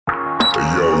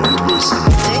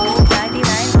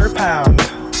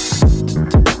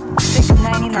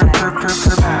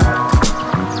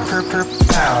per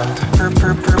pound. Per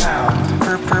pound.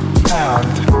 Per pound.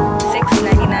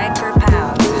 $6.99 per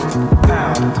pound.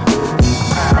 Pound.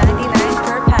 $99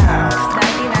 per pound.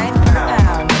 $99 per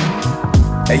pound.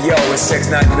 Hey yo, it's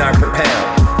 $6.99 per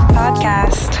pound.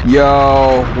 Podcast.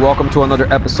 Yo, welcome to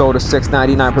another episode of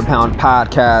 $6.99 per pound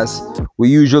podcast. We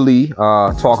usually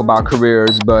talk about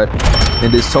careers, but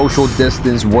in this social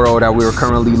distance world that we're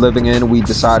currently living in, we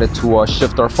decided to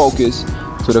shift our focus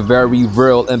to the very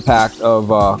real impact of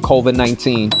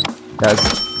COVID-19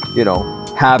 that's,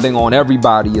 having on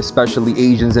everybody, especially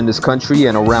Asians in this country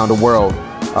and around the world.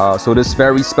 So this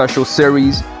very special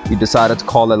series, we decided to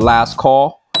call it Last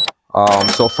Call.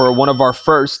 So for one of our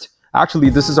first,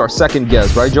 actually, this is our second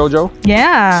guest, right, JoJo?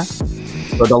 Yeah.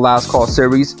 For the Last Call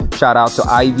series, shout out to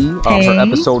Ivy. Her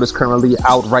episode is currently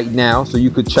out right now, so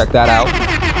you could check that out.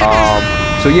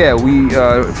 So yeah, we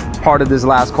part of this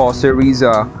Last Call series,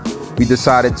 we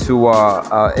decided to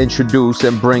introduce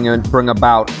and bring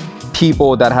about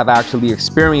people that have actually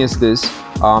experienced this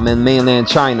in mainland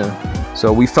China.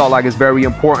 So we felt like it's very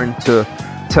important to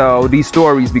tell these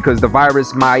stories because the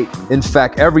virus might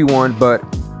infect everyone, but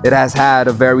it has had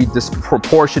a very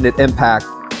disproportionate impact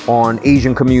on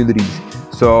Asian communities.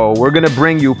 So we're going to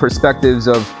bring you perspectives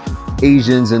of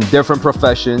Asians in different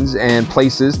professions and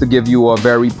places to give you a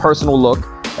very personal look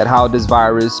at how this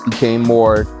virus became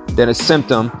more than a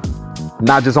symptom,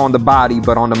 not just on the body,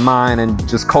 but on the mind and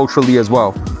just culturally as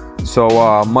well.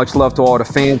 So much love to all the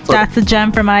fans. That's a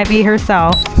gem from Ivy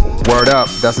herself. Word up.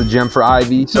 That's a gem for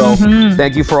Ivy. So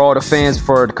thank you for all the fans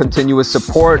for the continuous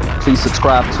support. Please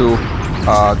subscribe to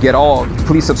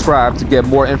to get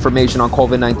more information on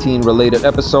COVID-19 related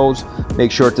episodes.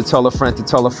 Make sure to tell a friend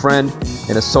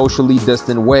in a socially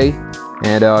distant way.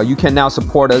 And you can now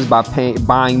support us by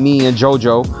buying me and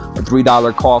JoJo a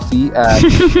 $3 coffee at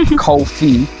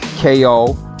Ko-fi,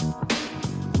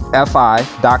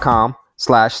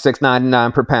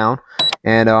 KOFI.com/6.99 per pound.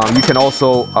 And you can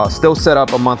also still set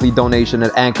up a monthly donation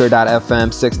at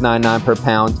anchor.fm 6.99 per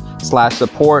pound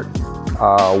 /support.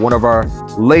 One of our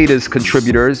latest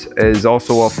contributors is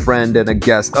also a friend and a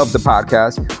guest of the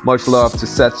podcast. Much love to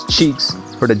Seth Cheeks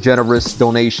for the generous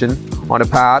donation on the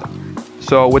pod.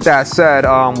 So with that said,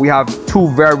 we have two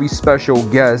very special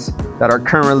guests that are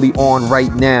currently on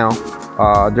right now.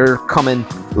 They're coming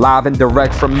live and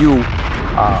direct from you.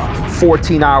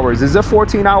 14 hours. Is it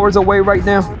 14 hours away right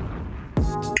now?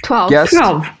 12. Yes.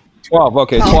 12.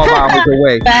 Okay, 12 hours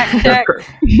away. They're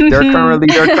currently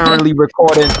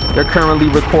recording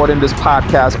this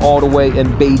podcast all the way in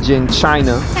Beijing,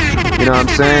 China. You know what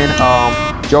I'm saying?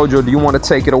 JoJo, do you want to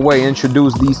take it away?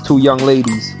 Introduce these two young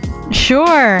ladies.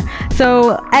 Sure.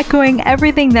 So echoing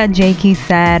everything that Jakey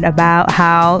said about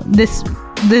how this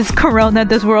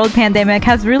world pandemic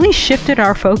has really shifted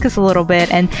our focus a little bit,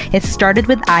 and it started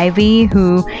with Ivy,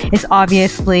 who is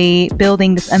obviously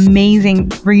building this amazing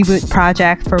reboot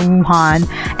project for Wuhan.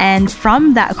 And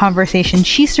from that conversation,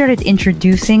 she started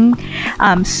introducing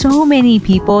so many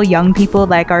people, young people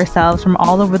like ourselves from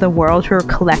all over the world who are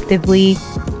collectively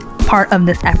part of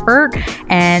this effort.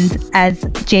 And as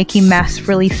Jakey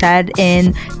masterfully said,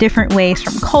 in different ways,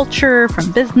 from culture,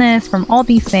 from business, from all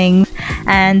these things.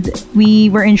 And we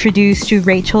were introduced to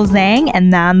Rachel Zhang and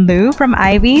Nan Lu from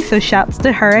Ivy, so shouts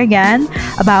to her again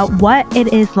about what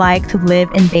it is like to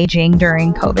live in Beijing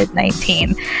during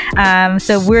COVID-19.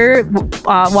 So we're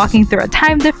walking through a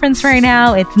time difference right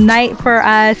now. It's night for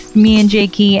us, me and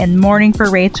Jakey, and morning for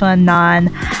Rachel and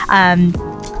Nan.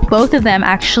 Both of them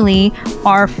actually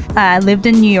are lived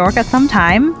in New York at some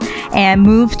time and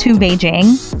moved to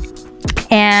Beijing.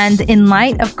 And in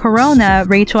light of Corona,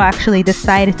 Rachel actually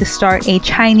decided to start a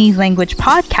Chinese language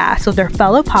podcast. So they're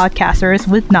fellow podcasters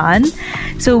with Nan.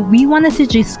 So we wanted to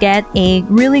just get a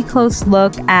really close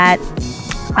look at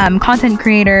content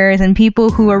creators and people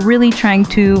who are really trying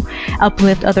to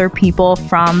uplift other people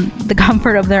from the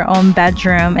comfort of their own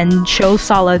bedroom and show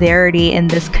solidarity in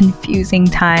this confusing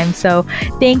time. So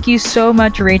thank you so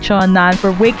much, Rachel and Nan,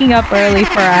 for waking up early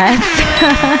for us.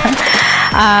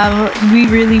 We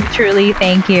really, truly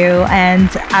thank you. And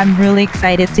I'm really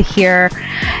excited to hear,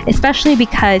 especially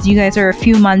because you guys are a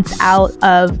few months out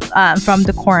of from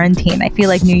the quarantine. I feel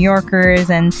like New Yorkers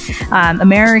and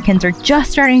Americans are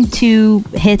just starting to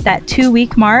hit that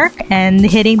 2-week mark and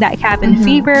hitting that cabin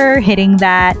fever, hitting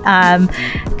that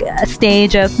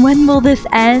stage of when will this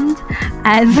end?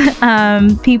 As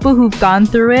people who've gone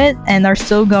through it and are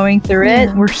still going through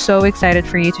it, we're so excited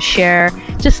for you to share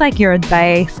just like your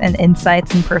advice and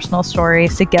insights and personal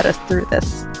stories to get us through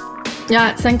this.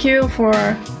 Yeah, thank you for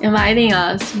inviting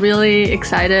us. Really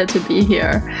excited to be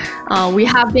here. We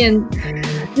have been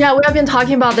Yeah, we have been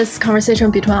talking about this conversation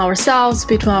between ourselves,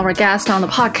 between our guests on the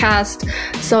podcast.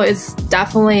 So it's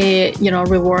definitely,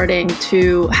 rewarding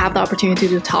to have the opportunity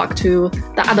to talk to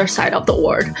the other side of the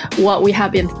world, what we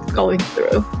have been going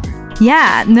through.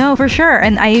 Yeah, no, for sure.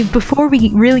 And before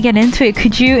we really get into it,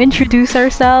 could you introduce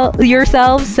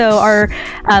yourselves so our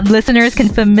listeners can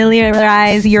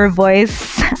familiarize your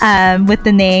voice with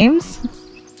the names?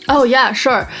 Oh, yeah,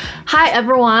 sure. Hi,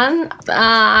 everyone.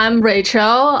 I'm Rachel.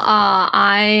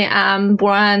 I am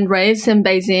born and raised in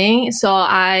Beijing. So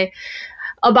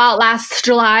about last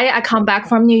July, I come back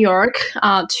from New York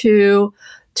to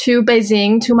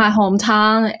Beijing, to my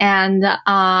hometown, and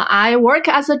I work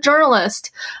as a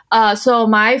journalist. So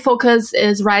my focus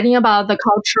is writing about the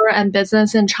culture and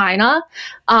business in China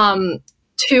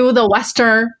to the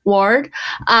Western world,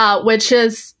 which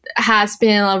has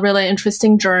been a really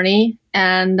interesting journey.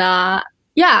 And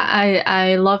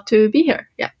I love to be here.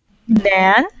 Yeah.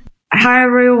 Dan? Hi,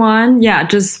 everyone. Yeah,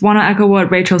 just want to echo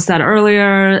what Rachel said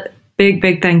earlier.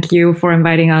 Big thank you for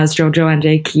inviting us, Jojo and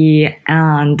Jakey.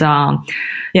 And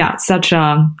such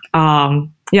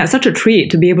a treat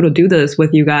to be able to do this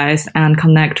with you guys and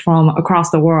connect from across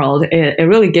the world. It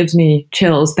really gives me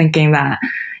chills thinking that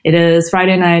it is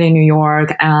Friday night in New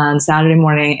York and Saturday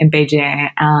morning in Beijing,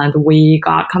 and we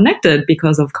got connected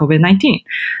because of COVID-19.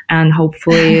 And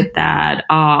hopefully that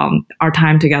our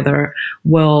time together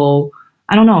will,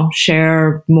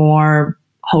 share more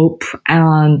hope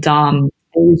and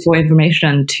useful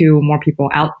information to more people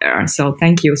out there. So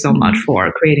thank you so much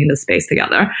for creating this space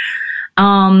together.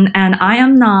 And I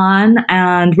am Nan,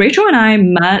 and Rachel and I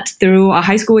met through a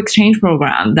high school exchange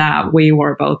program that we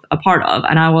were both a part of,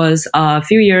 and I was a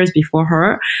few years before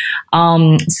her.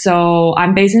 So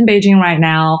I'm based in Beijing right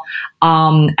now,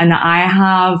 and I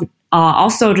have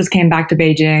also just came back to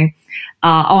Beijing.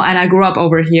 And I grew up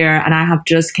over here, and I have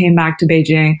just came back to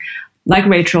Beijing, like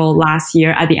Rachel, last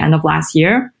year, at the end of last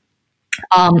year,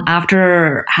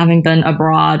 after having been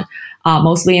abroad,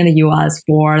 mostly in the US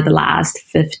for the last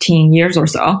 15 years or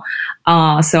so.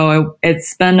 So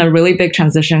it's been a really big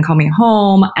transition coming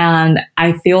home. And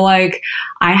I feel like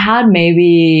I had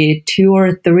maybe 2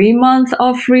 or 3 months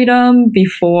of freedom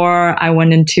before I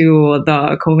went into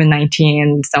the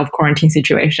COVID-19 self-quarantine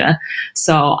situation.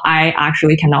 So I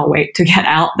actually cannot wait to get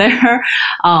out there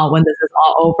when this is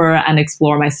all over and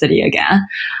explore my city again.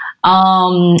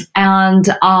 I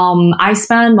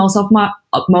spend most of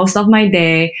my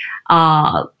day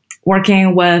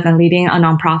working with and leading a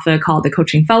nonprofit called the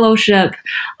Coaching Fellowship.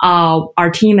 Our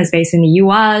team is based in the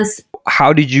U.S.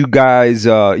 How did you guys?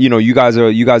 You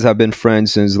guys have been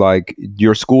friends since like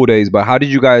your school days. But how did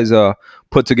you guys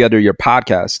put together your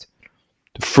podcast,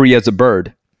 Free as a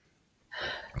Bird?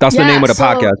 That's the name of the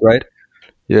podcast, right?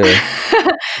 Yeah.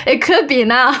 It could be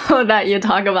now that you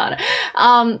talk about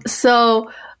it.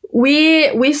 So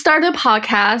we started a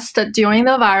podcast during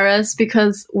the virus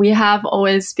because we have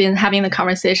always been having the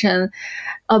conversation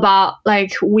about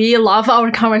like we love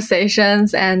our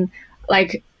conversations, and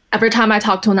like every time I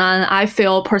talk to Nan, I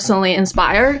feel personally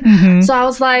inspired. Mm-hmm. So I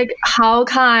was like, how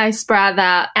can I spread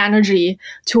that energy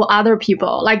to other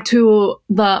people, like to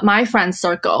my friend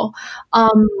circle?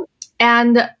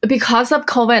 And because of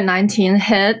COVID-19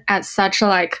 hit at such a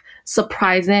like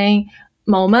surprising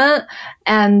moment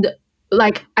and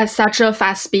like at such a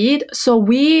fast speed. So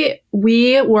we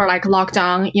were like locked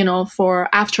down, for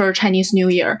after Chinese New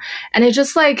Year. And it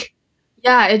just like,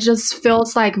 it just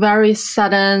feels like very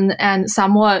sudden and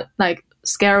somewhat like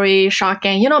scary,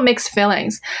 shocking, mixed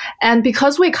feelings. And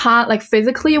because we can't like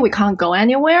physically, we can't go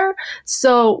anywhere.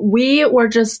 So we were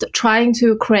just trying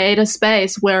to create a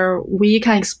space where we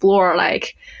can explore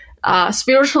like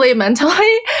spiritually,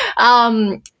 mentally,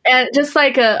 and just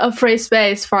like a free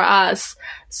space for us.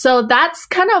 So that's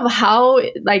kind of how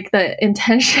like the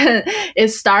intention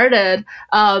is started.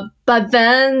 But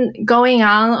then going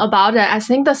on about it, I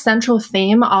think the central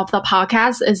theme of the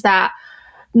podcast is that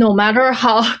no matter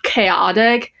how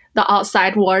chaotic the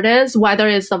outside world is, whether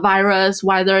it's the virus,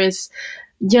 whether it's,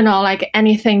 like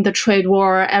anything, the trade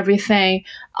war, everything,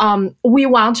 we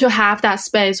want to have that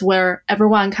space where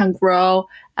everyone can grow,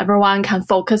 everyone can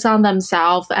focus on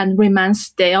themselves and remain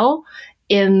still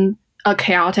in a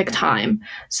chaotic time.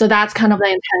 So that's kind of the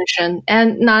intention.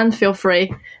 And Nan, feel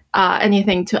free,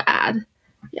 anything to add.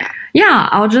 Yeah,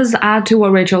 I'll just add to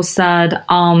what Rachel said.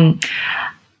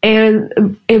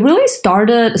 It really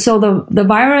started, so the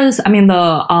virus, the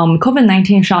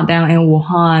COVID-19 shutdown in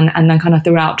Wuhan and then kind of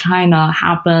throughout China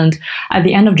happened at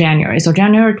the end of January. So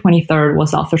January 23rd was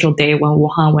the official day when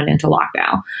Wuhan went into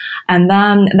lockdown. And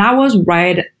then that was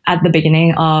right at the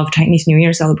beginning of Chinese New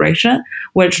Year celebration,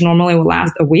 which normally would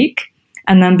last a week.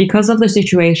 And then because of the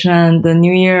situation, the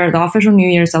official New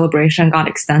Year celebration got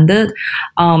extended.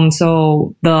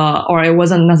 Or it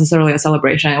wasn't necessarily a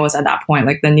celebration. It was at that point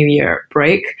like the New Year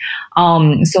break.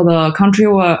 So the country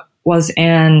was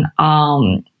in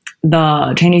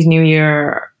the Chinese New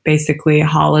Year basically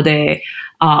holiday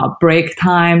break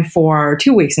time for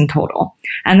 2 weeks in total.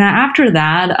 And then after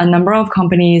that, a number of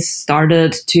companies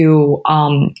started to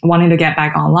wanting to get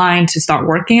back online to start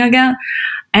working again.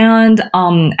 And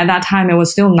at that time, it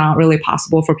was still not really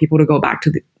possible for people to go back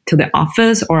to the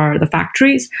office or the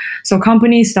factories. So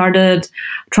companies started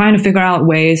trying to figure out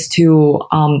ways to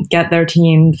get their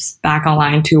teams back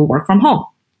online to work from home.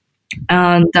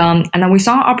 And then we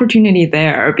saw opportunity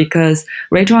there because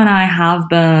Rachel and I have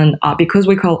been, because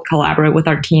we collaborate with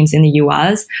our teams in the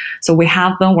US, so we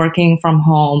have been working from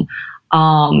home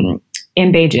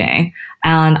in Beijing.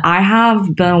 And I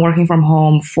have been working from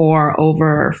home for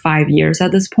over 5 years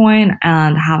at this point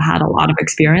and have had a lot of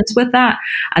experience with that.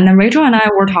 And then Rachel and I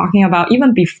were talking about,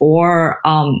 even before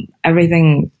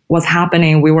everything was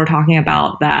happening, we were talking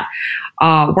about that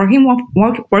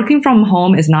working from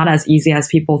home is not as easy as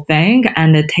people think,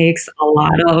 and it takes a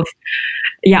lot of,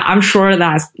 I'm sure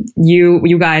that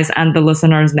you guys and the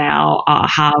listeners now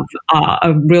have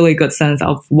a really good sense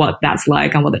of what that's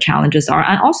like and what the challenges are,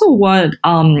 and also what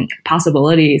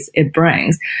possibilities it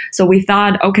brings. So we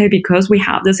thought, okay, because we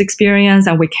have this experience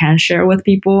and we can share with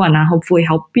people and hopefully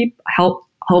help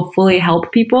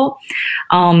people,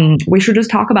 we should just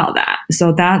talk about that.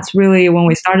 So that's really when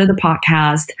we started the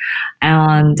podcast.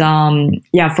 And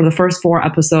for the first 4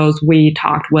 episodes, we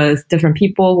talked with different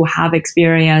people who have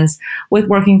experience with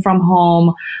working from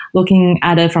home, looking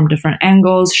at it from different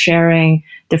angles, sharing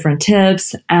different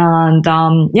tips. And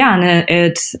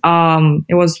it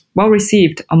was well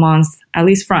received amongst at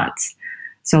least friends.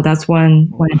 So that's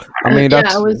when it started. I mean,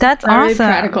 that's very awesome.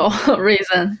 practical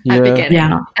reason at the beginning.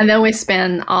 Yeah. And then we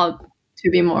spin out to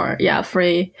be more,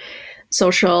 free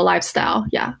social lifestyle.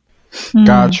 Yeah.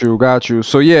 Got you.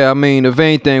 So I mean, if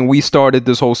anything, we started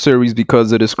this whole series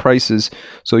because of this crisis.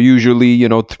 So usually,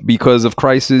 because of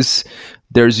crisis,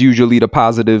 there's usually the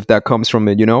positive that comes from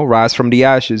it, rise from the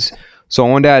ashes.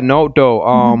 So on that note,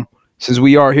 though, since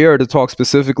we are here to talk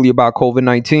specifically about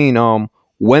COVID-19,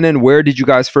 when and where did you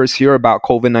guys first hear about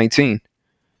COVID-19?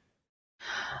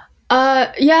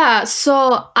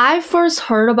 So I first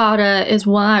heard about it is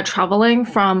when I traveling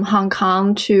from Hong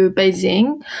Kong to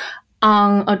Beijing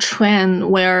on a train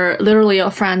where literally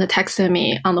a friend texted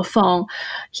me on the phone.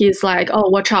 He's like, "Oh,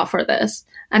 watch out for this."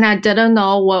 And I didn't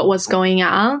know what was going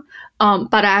on.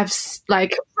 But I've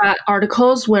read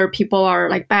articles where people are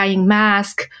like buying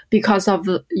masks because of,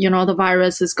 the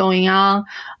virus is going on.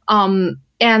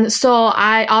 And so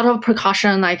I, out of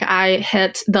precaution, I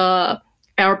hit the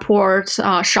airport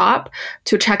shop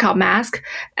to check out mask.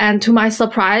 And to my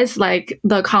surprise,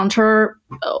 the counter,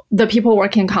 the people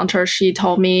working counter, she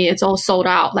told me it's all sold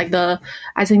out.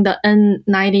 I think the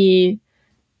N95,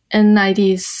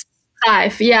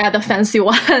 the fancy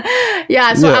one. So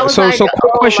I was so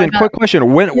quick question.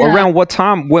 Around what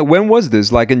time? When was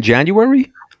this? Like in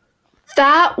January?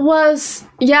 That was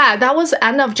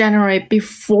end of January,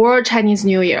 before Chinese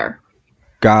New Year.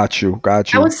 Got you. I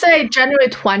would say January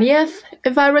 20th,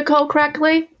 if I recall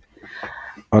correctly.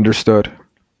 Understood.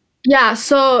 Yeah,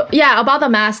 so about the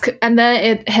mask, and then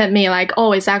it hit me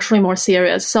it's actually more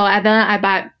serious. So then I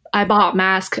bought a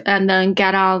mask and then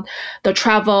get on the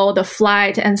travel, the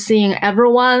flight, and seeing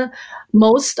everyone,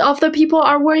 most of the people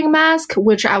are wearing masks,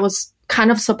 which I was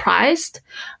kind of surprised.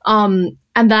 And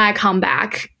then I come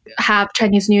back, have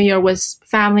Chinese New Year with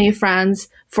family, friends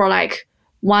for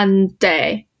 1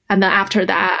 day. And then after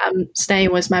that, I'm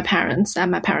staying with my parents at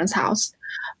my parents' house.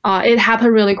 It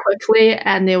happened really quickly,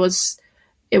 and it was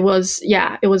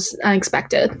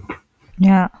unexpected.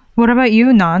 Yeah. What about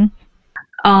you, Nan?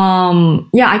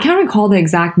 I can't recall the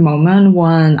exact moment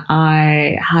when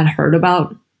I had heard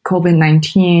about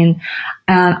COVID-19.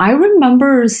 And I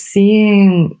remember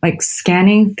seeing,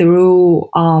 scanning through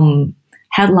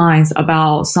headlines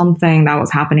about something that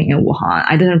was happening in Wuhan.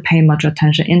 I didn't pay much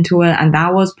attention into it. And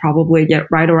that was probably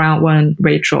right around when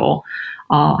Rachel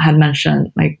had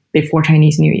mentioned, before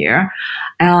Chinese New Year.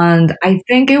 And I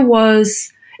think it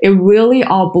really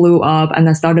all blew up and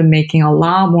then started making a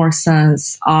lot more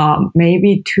sense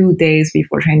maybe 2 days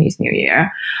before Chinese New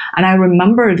Year. And I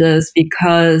remember this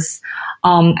because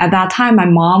at that time, my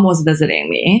mom was visiting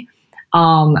me.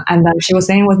 And then she was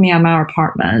staying with me at my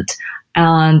apartment.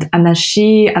 And then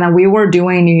we were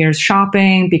doing New Year's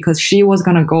shopping because she was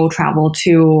going to go travel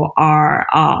to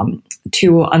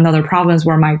to another province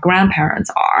where my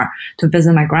grandparents are to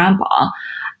visit my grandpa.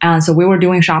 And so we were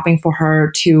doing shopping for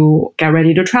her to get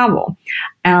ready to travel.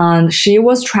 And she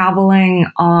was traveling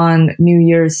on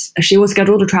she was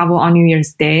scheduled to travel on New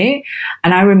Year's Day.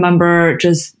 And I remember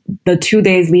just the 2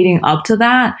 days leading up to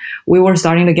that, we were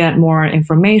starting to get more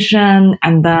information.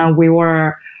 And then we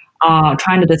were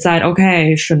trying to decide,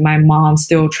 okay, should my mom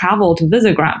still travel to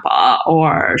visit grandpa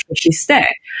or should she stay?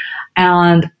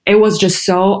 And it was just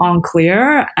so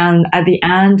unclear. And at the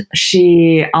end,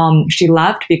 she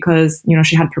left because,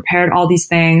 she had prepared all these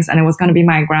things and it was going to be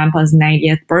my grandpa's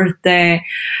 90th birthday,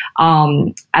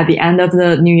 at the end of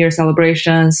the New Year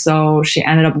celebration. So she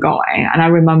ended up going. And I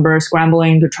remember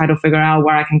scrambling to try to figure out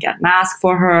where I can get masks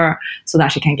for her so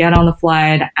that she can get on the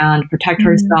flight and protect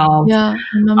herself. Yeah,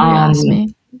 I remember you asked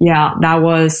me. Yeah, that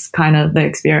was kind of the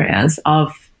experience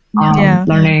of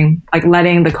learning, like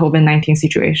letting the COVID-19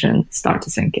 situation start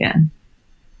to sink in.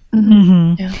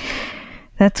 Yeah.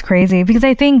 That's crazy because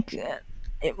I think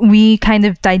we kind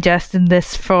of digested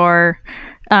this for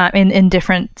in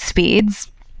different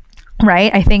speeds,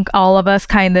 right? I think all of us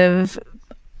kind of,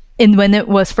 when it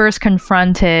was first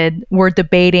confronted, were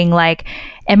debating like,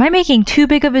 am I making too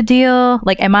big of a deal?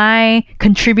 Like, am I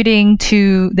contributing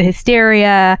to the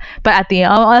hysteria? But at the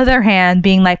other hand,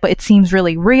 being like, but it seems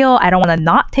really real. I don't want to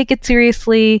not take it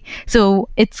seriously. So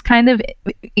it's kind of,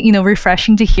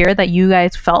 refreshing to hear that you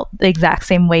guys felt the exact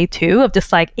same way too, of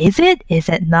just like, is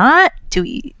it not? Do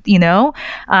we,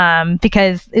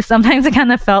 because sometimes it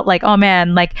kind of felt like, oh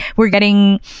man, like we're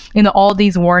getting, all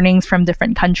these warnings from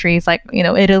different countries, like,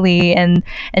 Italy and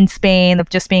Spain, of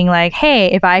just being like,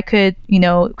 hey, if I could,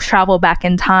 travel back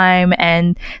in time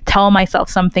and tell myself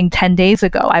something 10 days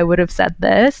ago, I would have said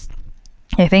this.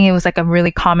 I think it was like a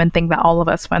really common thing that all of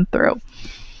us went through.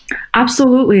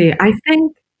 Absolutely. I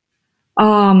think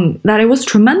that it was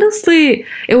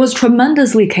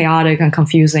tremendously chaotic and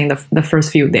confusing the first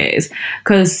few days,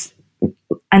 because,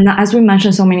 and as we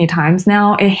mentioned so many times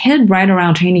now, it hit right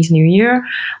around Chinese New Year.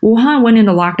 Wuhan went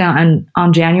into lockdown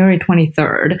on January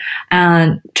 23rd,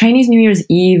 and Chinese New Year's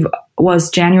Eve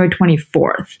was January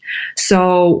 24th.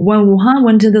 So when Wuhan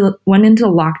went into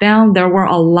lockdown, there were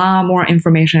a lot more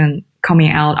information coming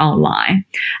out online.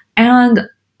 And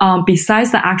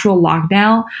besides the actual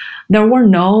lockdown, there were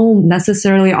no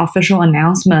necessarily official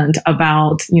announcement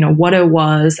about, what it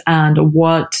was and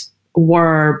what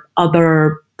were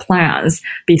other plans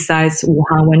besides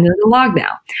Wuhan went into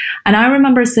lockdown. And I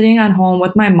remember sitting at home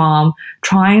with my mom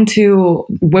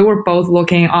we were both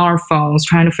looking on our phones,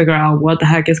 trying to figure out what the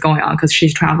heck is going on because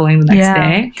she's traveling the next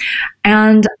day.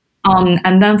 And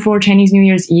then for Chinese New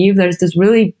Year's Eve, there's this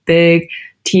really big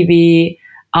TV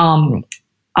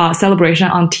celebration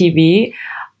on TV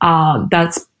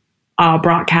that's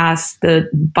broadcasted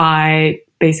by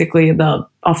basically the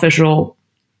official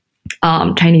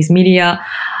Chinese media.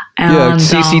 And,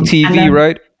 CCTV, and then,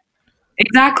 right?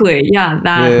 Exactly. Yeah,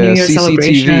 that New Year CCTV.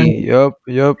 celebration. Yep.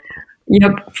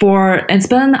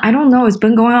 It's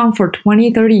been going on for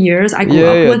 20, 30 years. I grew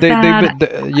up with that.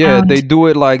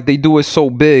 They do it so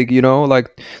big,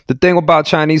 like the thing about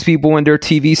Chinese people and their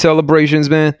TV celebrations,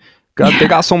 man. They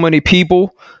got so many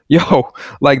people.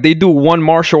 Like they do one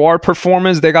martial art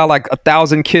performance, they got like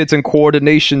 1,000 kids in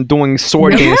coordination doing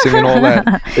sword dancing and all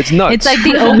that. It's nuts. It's like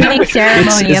the opening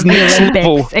ceremony of the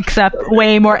Olympics, except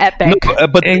way more epic. No,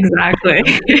 but exactly.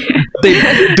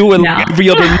 They do it like every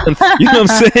other month. You know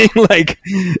what I'm saying? Like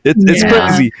it's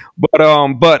crazy. But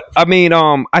I mean,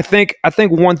 I think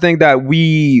one thing that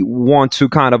we want to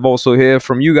kind of also hear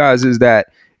from you guys is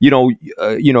that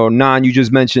Nan, you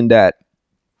just mentioned that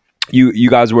you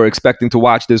guys were expecting to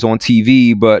watch this on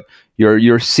TV, but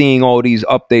you're seeing all these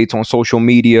updates on social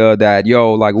media that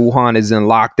like Wuhan is in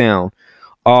lockdown.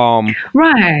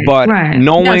 Right. But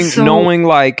knowing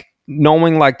like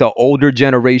the older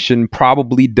generation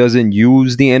probably doesn't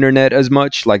use the internet as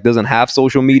much, like doesn't have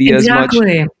social media as much.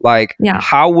 Like,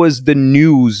 how was the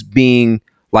news being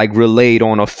like relayed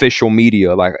on official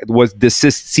media? Like, was the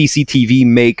CCTV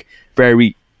make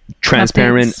very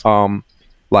transparent updates?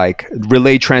 Like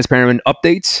relay transparent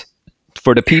updates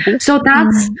for the people? So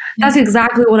that's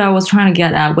exactly what I was trying to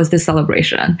get at, was this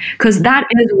celebration, because that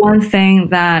is one thing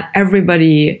that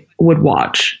everybody would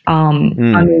watch on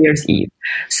New Year's Eve.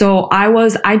 So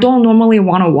I don't normally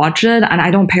want to watch it and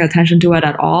I don't pay attention to it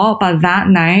at all, but that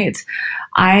night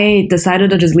I decided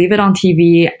to just leave it on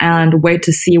TV and wait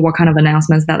to see what kind of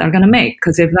announcements that they're going to make.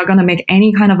 Because if they're going to make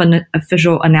any kind of an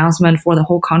official announcement for the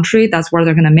whole country, that's where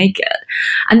they're going to make it.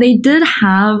 And they did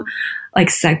have like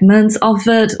segments of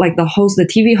it. Like the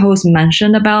TV host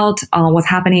mentioned about what's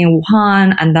happening in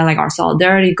Wuhan, and then like our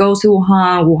solidarity goes to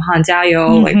Wuhan, Wuhan 加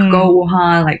油, like go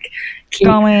Wuhan, like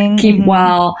keep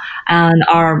well, and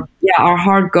our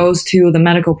heart goes to the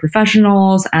medical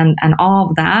professionals and all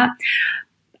of that.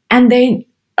 And they,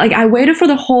 like, I waited for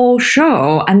the whole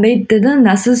show, and they didn't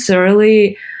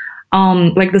necessarily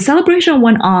like the celebration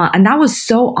went on, and that was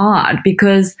so odd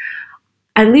because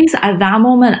at least at that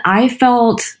moment I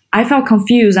felt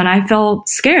confused and I felt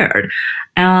scared,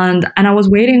 and I was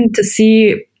waiting to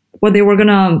see what they were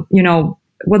gonna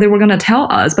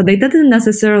tell us, but they didn't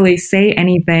necessarily say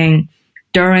anything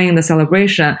during the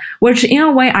celebration, which in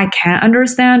a way I can't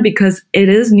understand because it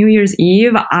is New Year's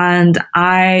Eve, and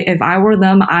if I were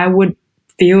them, I would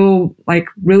feel like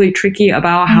really tricky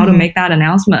about how to make that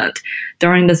announcement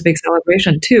during this big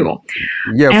celebration too.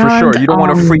 Yeah, for sure. You don't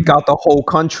want to freak out the whole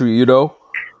country, you know?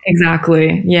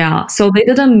 Exactly. Yeah. So they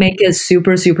didn't make it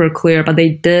super, super clear, but they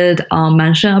did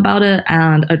mention about it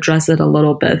and address it a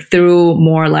little bit through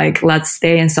more like, let's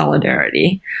stay in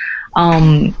solidarity.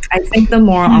 I think the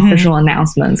more official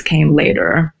announcements came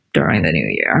later during the new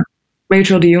year.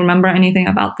 Rachel, do you remember anything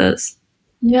about this?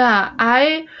 Yeah,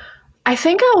 I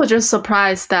think I was just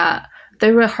surprised that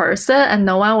they rehearsed it and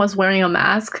no one was wearing a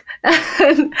mask.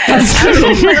 That's true.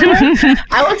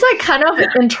 I was like kind of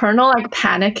internal, like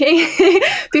panicking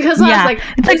because I was like,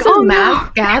 it's like a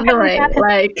mass gathering,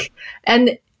 like,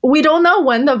 and we don't know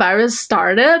when the virus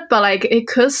started, but like it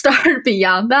could start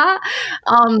beyond that.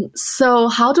 So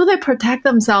how do they protect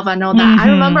themselves? I know that. I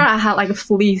remember I had like a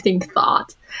fleeting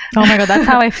thought. Oh my god, that's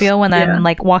how I feel when I'm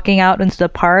like walking out into the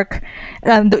park.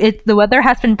 The weather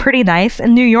has been pretty nice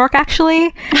in New York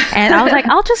actually, and I was like,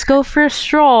 I'll just go for a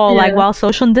stroll, like while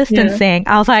social distancing.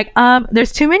 I was like,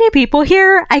 there's too many people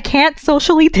here. I can't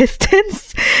socially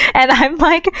distance, and I'm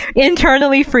like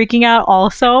internally freaking out,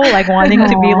 also like wanting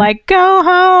to be like, go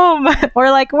home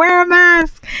or like wear a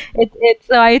mask. It's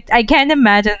so I can't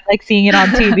imagine like seeing it on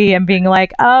TV and being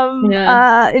like,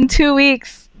 in 2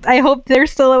 weeks, I hope they're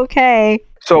still okay.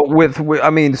 So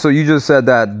so you just said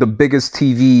that the biggest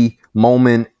TV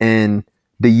moment in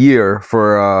the year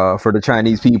for the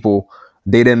Chinese people,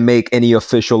 they didn't make any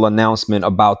official announcement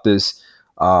about this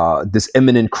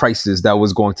imminent crisis that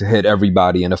was going to hit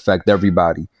everybody and affect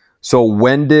everybody. So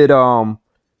when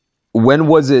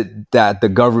was it that the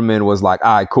government was like,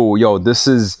 all right, cool, yo, this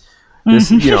is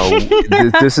this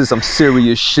is some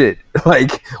serious shit.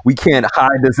 Like, we can't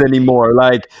hide this anymore.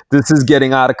 Like, this is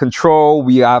getting out of control.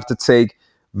 We have to take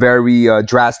very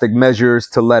drastic measures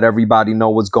to let everybody know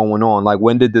what's going on. Like,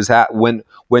 when did this happen?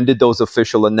 When did those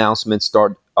official announcements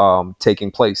start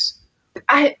taking place?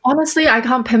 I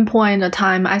can't pinpoint a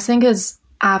time. I think it's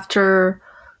after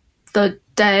the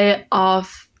day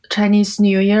of Chinese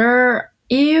New Year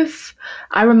Eve.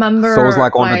 I remember. So it was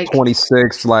like on the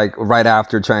 26th, like right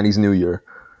after Chinese New Year.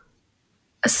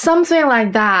 Something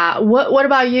like that. What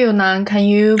about you, Nan? Can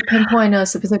you pinpoint a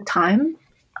specific time?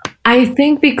 I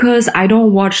think because I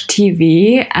don't watch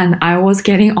TV and I was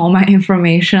getting all my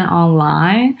information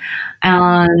online,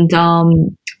 and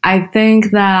I think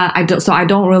that I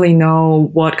don't really know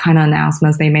what kind of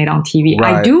announcements they made on TV.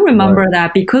 Right, I do remember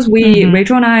that because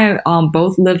Rachel and I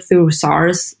both lived through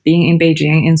SARS being in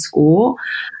Beijing in school.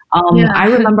 I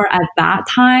remember at that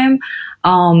time,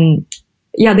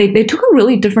 they took a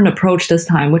really different approach this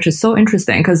time, which is so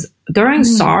interesting because during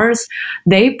SARS,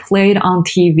 they played on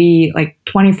TV like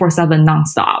 24/7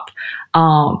 nonstop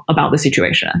about the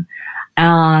situation.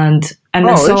 And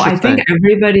so I think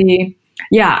everybody,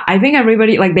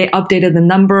 like they updated the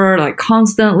number like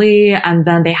constantly, and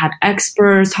then they had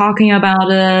experts talking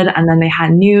about it, and then they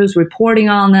had news reporting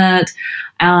on it.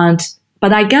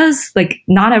 But I guess like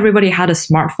not everybody had a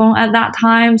smartphone at that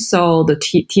time, so the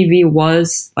TV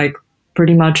was like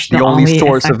pretty much the only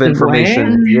source of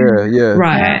information. Yeah.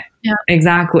 Right. Yeah.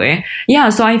 Exactly. Yeah.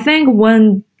 So I think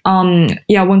when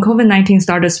COVID-19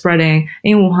 started spreading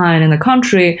in Wuhan in the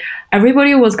country,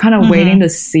 everybody was kind of waiting to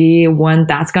see when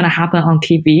that's going to happen on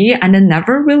TV, and it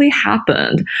never really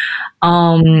happened.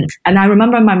 And I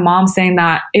remember my mom saying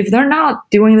that if they're not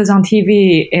doing this on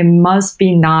TV, it must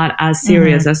be not as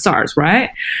serious as SARS, right?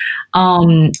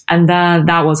 And then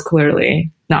that was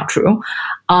clearly not true.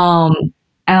 So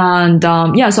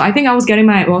I think I was getting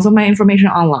most of my information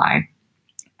online.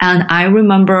 And I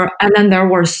remember, and then there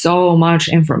was so much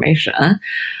information.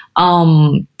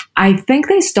 I think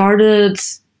they started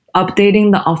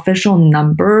updating the official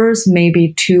numbers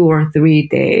maybe 2 or 3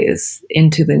 days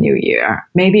into the new year,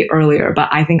 maybe earlier. But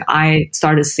I think I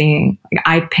started seeing,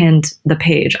 I pinned the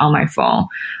page on my phone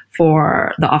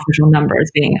for the official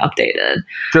numbers being updated.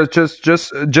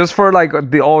 Just for like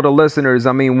all the listeners,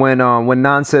 I mean, when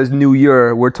Nan says New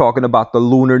Year, we're talking about the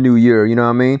Lunar New Year. You know what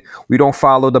I mean? We don't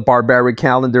follow the barbaric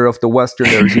calendar of the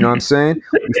Westerners. You know what I'm saying?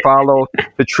 We follow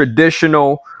the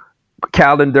traditional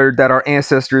calendar that our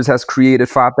ancestors has created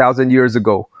 5,000 years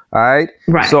ago. All right.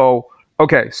 Right. So.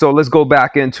 Okay, so let's go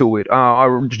back into it.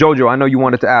 Jojo, I know you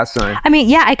wanted to ask something. I mean,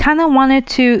 yeah, I kind of wanted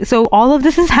to. So all of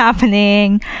this is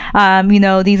happening.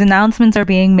 These announcements are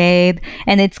being made,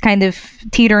 and it's kind of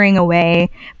teetering away.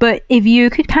 But if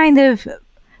you could kind of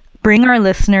bring our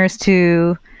listeners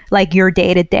to like your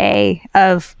day to day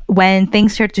of when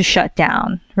things start to shut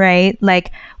down, right?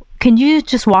 Like, can you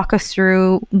just walk us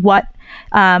through what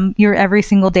your every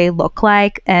single day look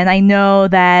like? And I know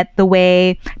that the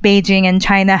way Beijing and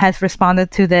China has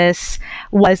responded to this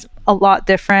is a lot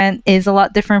different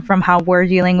from how we're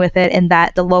dealing with it, in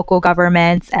that the local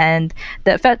governments and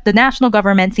the national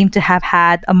government seem to have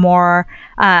had a more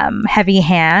heavy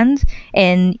hand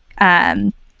in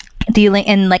dealing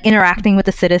and like interacting with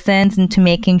the citizens into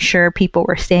making sure people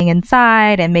were staying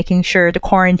inside and making sure the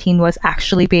quarantine was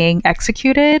actually being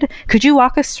executed. Could you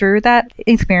walk us through that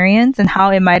experience and how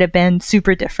it might have been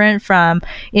super different from,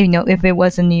 if it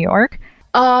was in New York?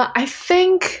 I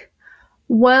think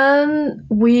when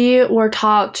we were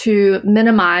taught to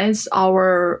minimize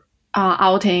our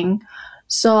outing,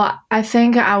 so I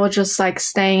think I was just like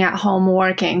staying at home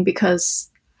working, because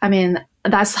I mean,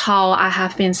 that's how I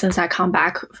have been since I come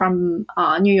back from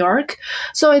New York.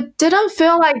 So it didn't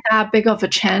feel like that big of a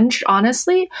change,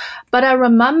 honestly. But I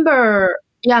remember,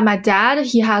 my dad,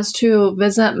 he has to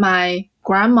visit my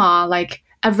grandma like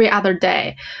every other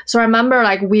day. So I remember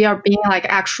like we are being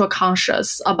like extra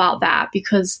conscious about that,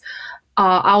 because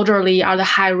elderly are the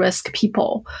high risk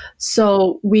people.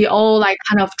 So we all like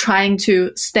kind of trying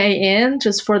to stay in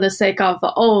just for the sake of,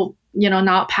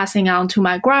 not passing on to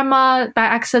my grandma by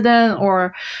accident,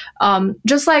 or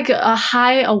just like a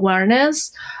high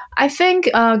awareness. I think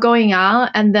going out,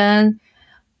 and then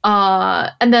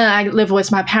I live with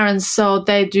my parents, so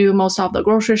they do most of the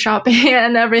grocery shopping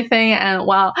and everything. And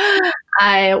while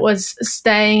I was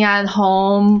staying at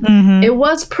home, it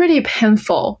was pretty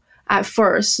painful at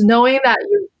first, knowing that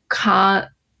you can't,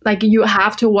 like, you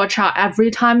have to watch out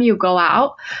every time you go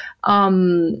out.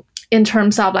 In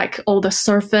terms of like all the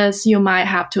surface you might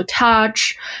have to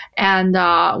touch, and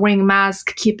wearing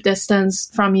mask, keep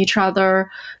distance from each other.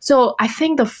 So I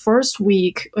think the first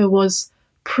week it was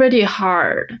pretty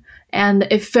hard, and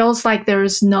it feels like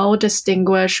there's no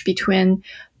distinguish between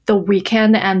the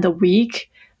weekend and the week.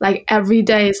 Like every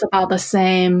day is about the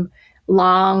same,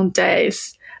 long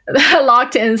days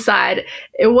locked inside.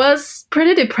 It was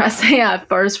pretty depressing at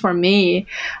first for me.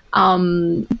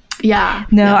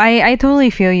 I totally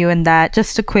feel you in that.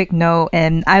 Just a quick note,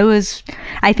 and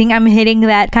I think I'm hitting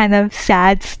that kind of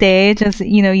sad stage, as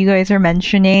you guys are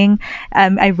mentioning.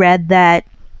 I read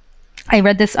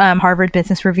this Harvard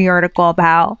Business Review article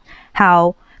about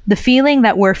how the feeling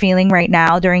that we're feeling right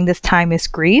now during this time is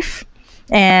grief.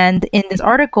 And in this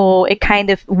article, it kind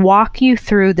of walk you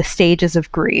through the stages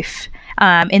of grief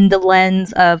in the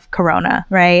lens of Corona,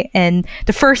 right? And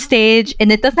the first stage,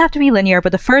 and it doesn't have to be linear,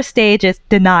 but the first stage is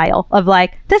denial of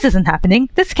like, this isn't happening.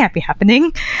 This can't be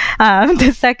happening.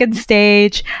 The second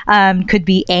stage could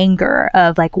be anger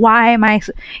of like, why am I,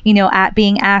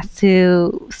 being asked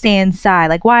to stay inside?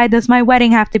 Like, why does my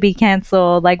wedding have to be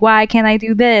canceled? Like, why can't I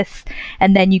do this?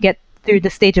 And then you get through the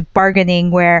stage of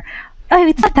bargaining where, oh,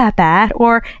 it's not that bad,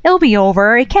 or it'll be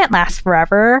over, it can't last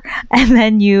forever. And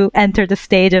then you enter the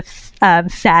stage of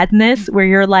sadness where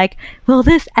you're like, will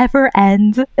this ever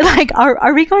end? Like,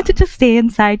 are we going to just stay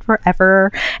inside forever?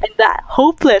 And that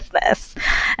hopelessness.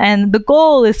 And the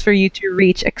goal is for you to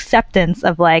reach acceptance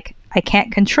of like, I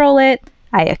can't control it,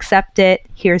 I accept it,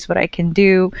 here's what I can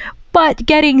do. But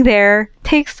getting there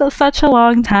takes such a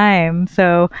long time.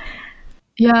 So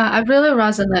yeah, I really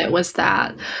resonate with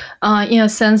that, in a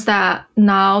sense that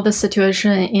now the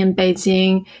situation in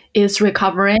Beijing is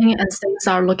recovering and things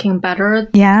are looking better.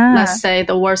 Yeah. Let's say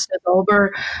the worst is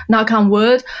over, knock on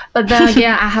wood. But then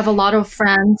again, I have a lot of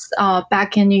friends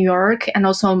back in New York, and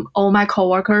also all my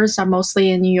coworkers are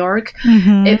mostly in New York.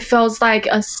 It feels like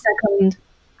a second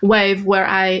wave where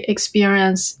I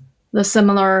experience the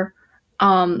similar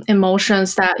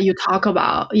emotions that you talk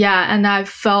about. Yeah, and I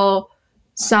felt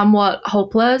somewhat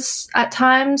hopeless at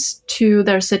times to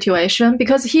their situation,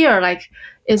 because here, like,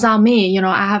 it's on me.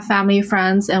 I have family,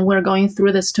 friends, and we're going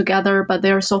through this together, but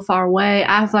they're so far away.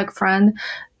 I have like friend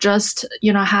just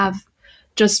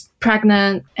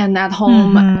pregnant and at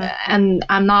home, and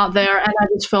I'm not there, and I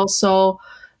just feel so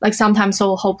like sometimes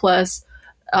so hopeless.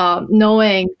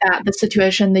 knowing that the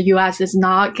situation in the US is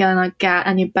not gonna get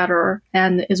any better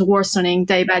and is worsening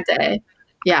day by day.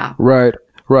 Yeah. Right.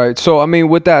 Right. So, I mean,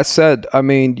 with that said, I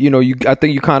mean, I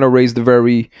think you kind of raised a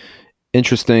very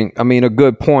interesting, a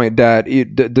good point that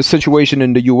the situation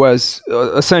in the U.S.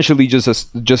 Essentially just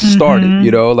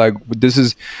started. Like this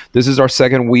is our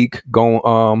second week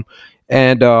going.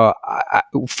 And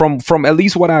from at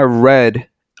least what I read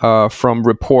from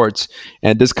reports,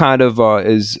 and this kind of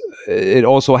it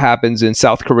also happens in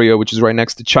South Korea, which is right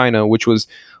next to China, which was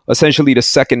essentially the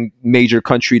second major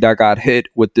country that got hit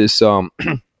with this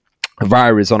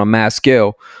virus on a mass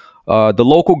scale. The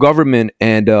local government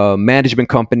and management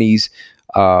companies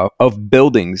of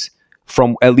buildings,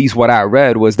 from at least what I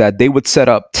read, was that they would set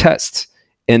up tests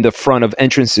in the front of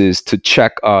entrances to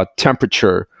check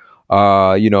temperature.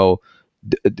 Like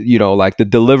the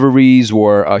deliveries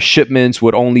or shipments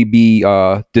would only be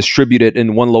distributed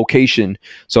in one location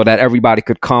so that everybody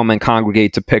could come and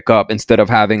congregate to pick up, instead of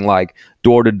having like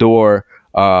door-to-door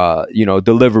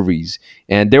deliveries.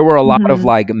 And there were a lot of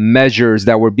like measures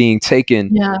that were being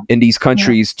taken in these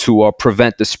countries to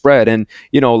prevent the spread. And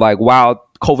like while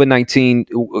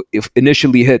COVID-19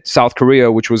 initially hit South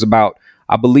Korea, which was about,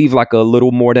 I believe, like a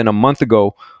little more than a month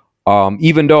ago,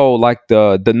 even though like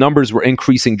the numbers were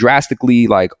increasing drastically,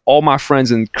 like all my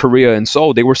friends in Korea and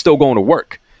Seoul, they were still going to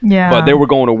work. But they were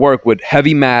going to work with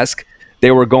heavy masks.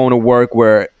 They were going to work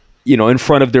where in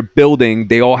front of their building,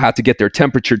 they all had to get their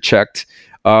temperature checked,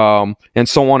 and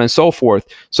so on and so forth.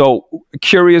 So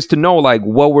curious to know, like,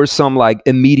 what were some like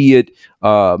immediate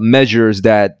measures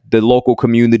that the local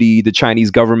community, the Chinese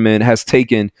government has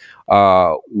taken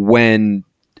when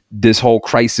this whole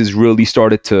crisis really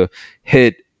started to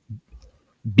hit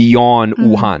beyond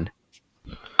Wuhan?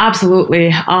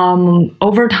 Absolutely.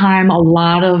 Over time, a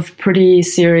lot of pretty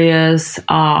serious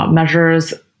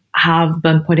measures have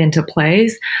been put into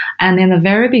place. And in the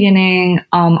very beginning,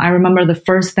 I remember the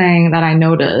first thing that I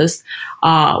noticed,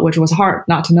 which was hard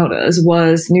not to notice,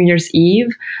 was New Year's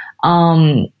Eve.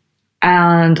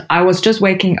 And I was just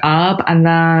waking up, and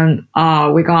then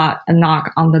we got a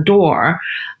knock on the door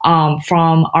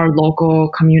from our local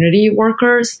community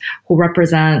workers who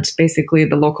represent basically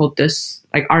the local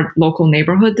our local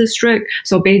neighborhood district.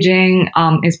 So Beijing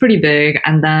is pretty big,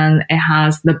 and then it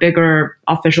has the bigger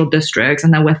official districts,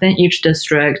 and then within each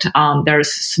district,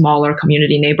 there's smaller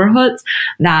community neighborhoods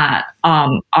that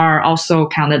are also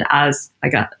counted as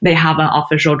they have an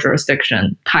official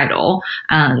jurisdiction title,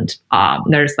 and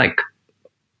there's like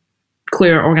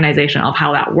clear organization of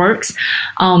how that works.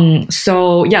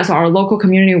 So our local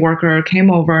community worker came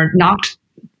over, knocked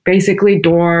basically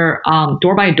door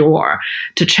by door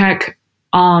to check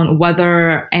on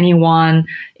whether anyone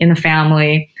in the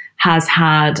family has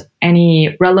had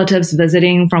any relatives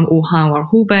visiting from Wuhan or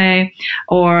Hubei,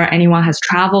 or anyone has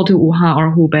traveled to Wuhan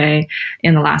or Hubei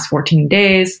in the last 14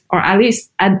 days, or at least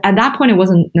at that point, it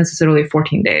wasn't necessarily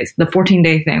 14 days. The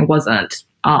 14-day thing wasn't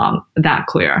that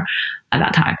clear at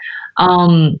that time.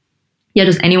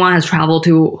 Just anyone has traveled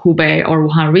to Hubei or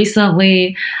Wuhan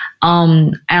recently,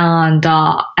 and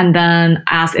then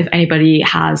asked if anybody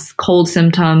has cold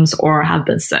symptoms or have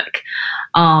been sick.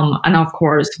 And of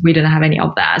course, we didn't have any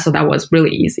of that, so that was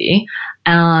really easy.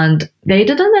 And they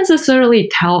didn't necessarily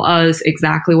tell us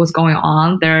exactly what's going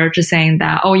on. They're just saying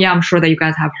that, oh yeah, I'm sure that you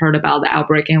guys have heard about the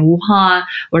outbreak in Wuhan.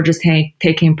 We're just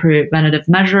taking preventative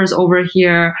measures over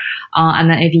here. And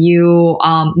then if you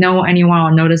know anyone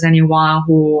or notice anyone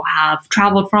who have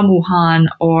traveled from Wuhan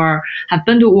or have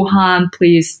been to Wuhan,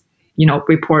 please,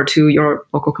 report to your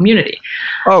local community.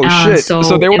 Oh, shit. So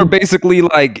they were basically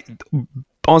like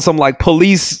on some like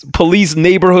police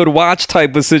neighborhood watch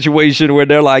type of situation where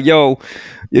they're like, yo,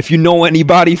 if you know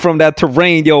anybody from that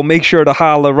terrain, yo, make sure to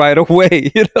holler right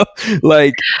away.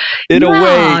 Like in a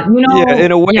way,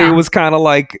 it was kind of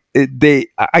like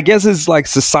I guess it's like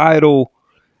societal.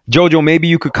 Jojo, maybe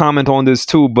you could comment on this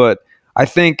too, but I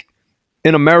think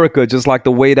in America, just like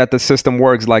the way that the system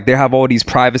works, like they have all these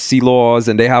privacy laws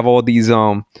and they have all these,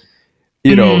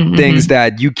 things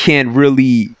that you can't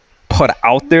really put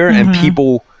out there, and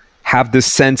people have this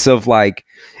sense of like,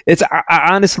 I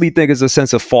honestly think it's a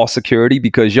sense of false security,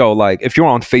 because like if you're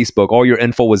on Facebook, all your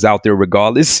info is out there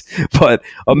regardless. But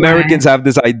Americans have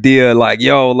this idea like,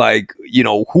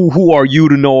 who are you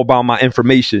to know about my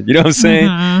information? You know what I'm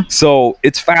saying? So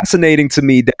it's fascinating to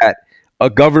me that a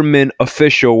government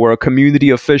official or a community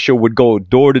official would go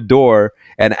door to door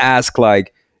and ask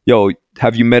like, yo,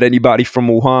 have you met anybody from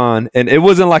Wuhan? And it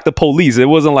wasn't like the police. It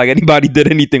wasn't like anybody did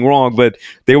anything wrong, but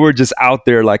they were just out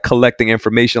there like collecting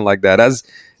information like that.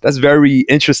 That's very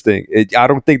interesting. I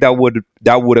don't think that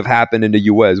would have happened in the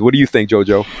US. What do you think,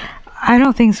 Jojo? I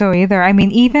don't think so either. I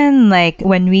mean, even like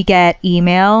when we get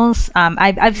emails,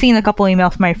 I've seen a couple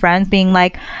emails from my friends being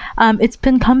like, it's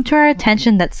been come to our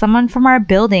attention that someone from our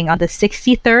building on the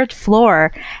 63rd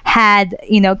floor had,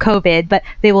 COVID, but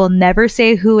they will never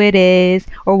say who it is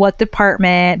or what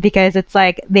department because it's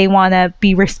like they want to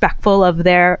be respectful of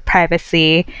their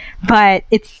privacy. But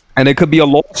and it could be a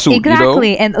lawsuit,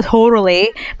 exactly, and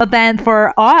totally. But then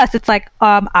for us, it's like,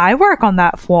 I work on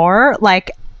that floor,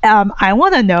 like. I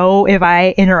want to know if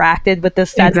I interacted with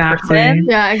this said person.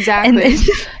 Yeah, exactly.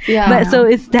 But so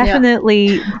it's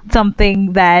definitely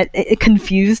something that it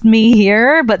confused me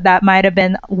here, but that might have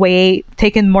been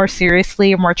taken more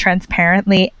seriously or more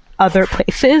transparently other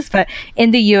places. But in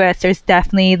the US, there's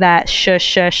definitely that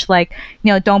shush, like,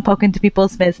 don't poke into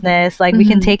people's business. Like, we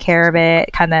can take care of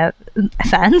it kind of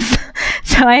sense.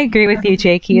 So I agree with you,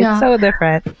 Jakey. It's so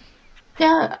different.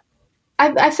 Yeah.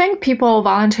 I think people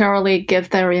voluntarily give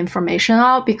their information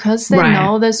out because they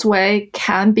know this way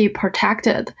can be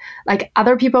protected. Like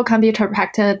other people can be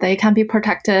protected, they can be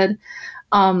protected.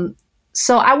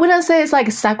 So I wouldn't say it's like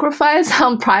a sacrifice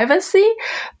on privacy,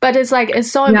 but it's like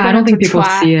it's so important. I don't think people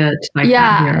track. See it. Like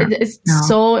it's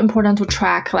so important to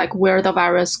track like where the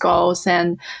virus goes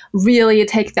and really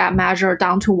take that measure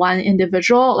down to one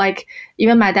individual. Like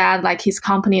even my dad, like his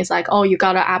company is like, oh, you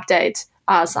gotta update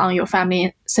us on your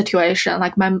family situation.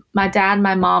 Like my dad,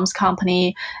 my mom's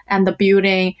company and the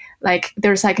building, like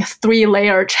there's like a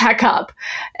 3-layer checkup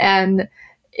and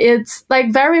it's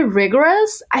like very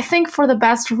rigorous, I think for the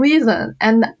best reason.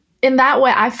 And in that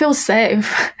way, I feel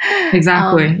safe.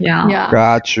 Exactly. Yeah.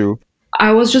 Got you.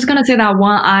 I was just gonna say that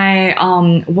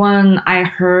when I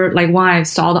heard, like when I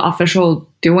saw the official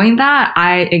doing that,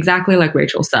 I exactly like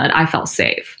Rachel said, I felt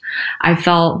safe. I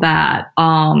felt that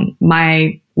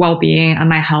my well-being and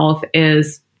my health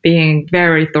is being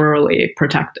very thoroughly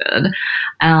protected,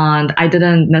 and I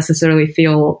didn't necessarily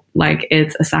feel like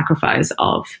it's a sacrifice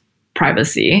of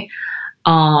privacy.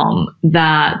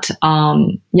 That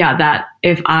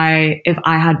if I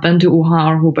had been to Wuhan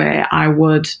or Hubei, I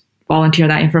would volunteer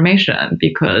that information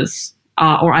because,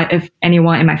 if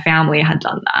anyone in my family had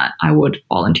done that, I would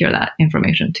volunteer that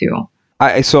information too.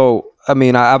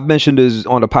 I've mentioned this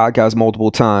on the podcast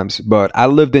multiple times, but I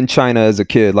lived in China as a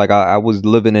kid. Like I was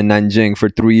living in Nanjing for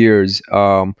 3 years.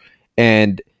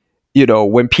 And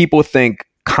when people think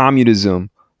communism,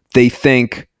 they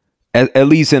think, at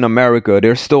least in America,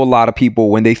 there's still a lot of people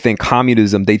when they think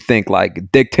communism, they think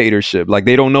like dictatorship. Like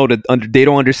they don't know they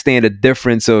don't understand the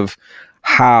difference of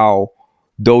how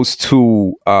those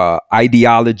two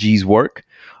ideologies work.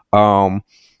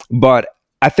 But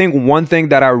I think one thing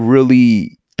that I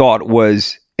really thought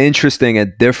was interesting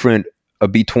and different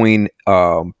between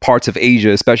parts of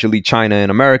Asia, especially China and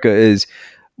America, is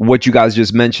what you guys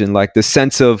just mentioned, like the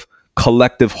sense of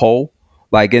collective whole.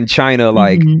 Like in China,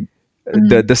 like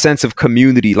the sense of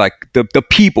community, like the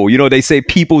people, they say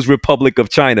People's Republic of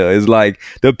China is like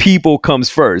the people comes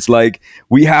first. Like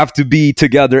we have to be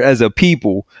together as a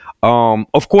people.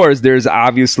 Of course, there's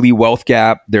obviously wealth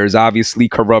gap. There's obviously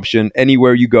corruption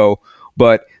anywhere you go.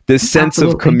 But this sense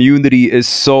of community is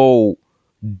so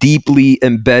deeply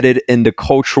embedded in the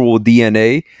cultural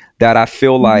DNA that I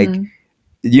feel like,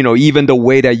 even the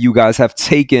way that you guys have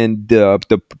taken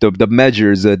the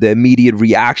measures, the immediate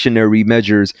reactionary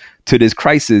measures to this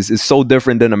crisis is so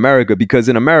different than America. Because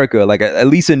in America, like at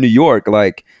least in New York,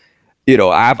 like,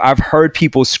 I've heard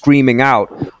people screaming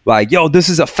out like, yo, this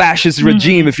is a fascist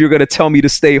regime if you're going to tell me to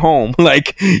stay home.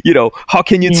 Like, how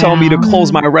can you tell me to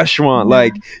close my restaurant?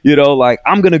 Like, like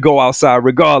I'm going to go outside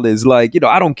regardless. Like,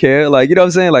 I don't care. Like, what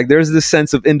I'm saying? Like there's this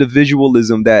sense of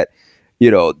individualism that,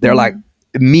 they're like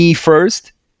me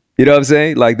first. You know what I'm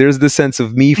saying? Like there's this sense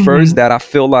of me first that I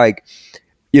feel like,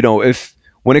 if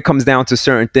when it comes down to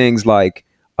certain things like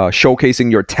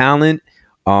showcasing your talent,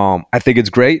 I think it's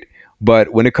great.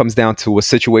 But when it comes down to a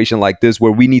situation like this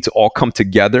where we need to all come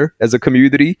together as a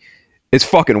community, it's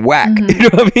fucking whack. You know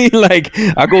what I mean? Like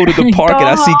I go to the park and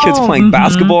I see kids playing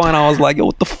basketball and I was like, yo,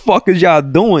 what the fuck is y'all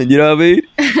doing? You know what I mean?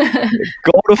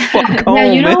 Go the fuck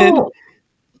home, man.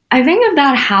 I think if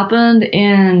that happened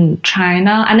in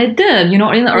China, and it did, in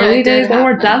the early days, there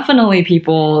were definitely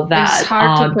people that... It's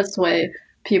hard to persuade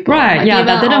people. Right, like,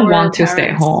 that didn't want to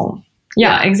stay home.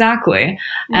 Yeah, exactly.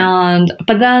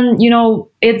 But then,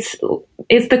 it's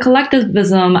it's the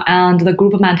collectivism and the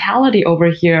group mentality over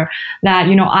here that,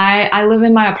 I live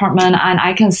in my apartment and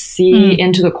I can see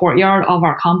into the courtyard of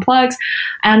our complex,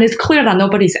 and it's clear that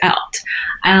nobody's out.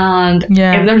 And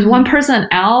if there's one person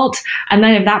out, and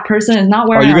then if that person is not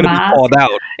wearing a mask, be called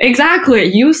out. Exactly,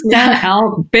 you stand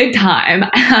out big time,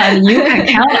 and you can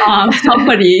count on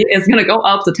somebody is going to go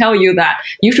up to tell you that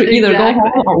you should either go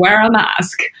home or wear a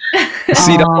mask.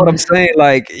 See, that's what I'm saying.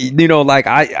 Like,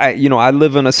 I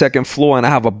live on a second floor and I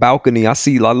have a balcony. I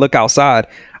look outside.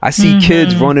 I see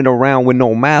kids running around with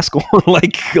no mask on,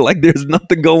 like there's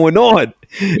nothing going on.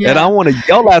 And I want to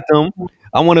yell at them.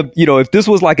 I want to, if this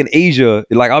was like in Asia,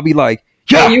 like I'll be like,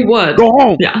 yeah, you would go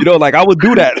home. Yeah. Like I would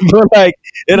do that. But like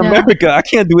in America, I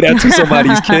can't do that to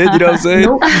somebody's kid. You know what I'm saying?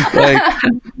 Nope. Like,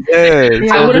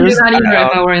 I wouldn't do that either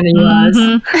if I were in the US.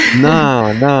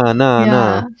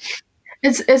 Nah.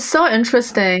 It's so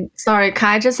interesting. Sorry, can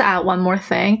I just add one more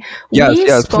thing?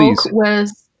 Yes, please.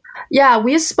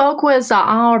 We spoke with on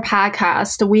our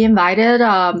podcast. We invited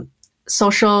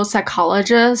social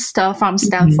psychologist from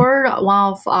Stanford,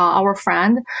 one of our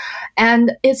friend,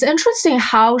 and it's interesting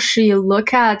how she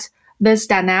look at this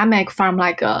dynamic from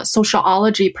like a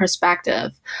sociology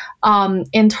perspective,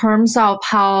 in terms of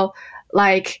how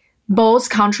like both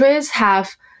countries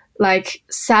have like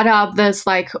set up this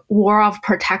like war of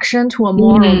protection to a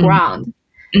moral ground,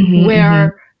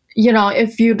 where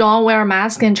if you don't wear a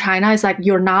mask in China, it's like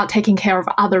you're not taking care of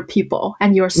other people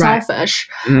and you're selfish.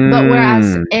 But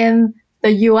whereas in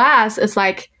the US, it's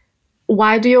like,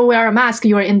 why do you wear a mask?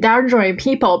 You're endangering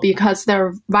people because there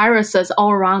are viruses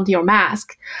all around your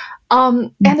mask.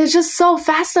 And it's just so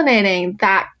fascinating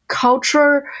that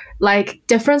culture like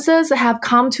differences have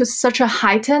come to such a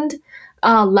heightened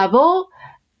level.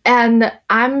 And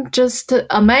I'm just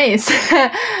amazed.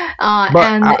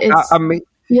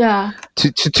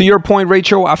 To your point,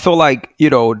 Rachel, I feel like,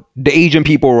 the Asian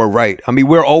people were right. I mean,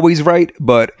 we're always right,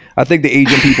 but I think the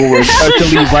Asian people were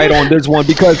especially right on this one,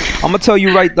 because I'm gonna tell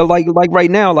you like right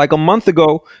now, like a month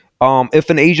ago, if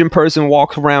an Asian person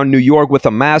walks around New York with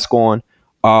a mask on,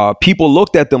 people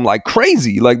looked at them like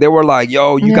crazy. Like they were like,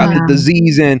 yo, you got the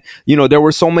disease. And, there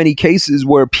were so many cases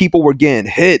where people were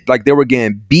getting hit, like they were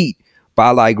getting beat by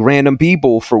like random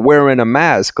people for wearing a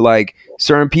mask. Like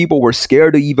certain people were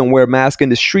scared to even wear a mask in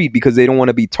the street because they don't want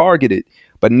to be targeted.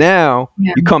 But now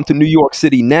you come to New York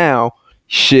City now,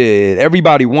 shit,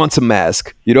 everybody wants a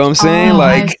mask. You know what I'm saying?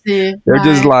 Like they're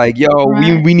just like, yo,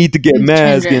 we need to get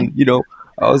masks. And,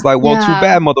 I was like, well, too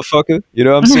bad, motherfucker. You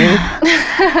know what I'm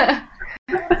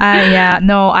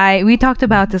saying? We talked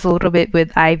about this a little bit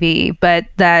with Ivy, but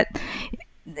that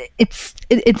it's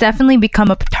definitely become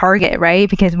a target, right?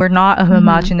 Because we're not a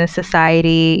homogenous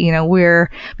society.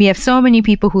 We have so many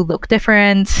people who look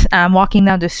different walking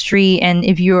down the street, and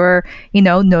if you're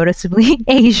noticeably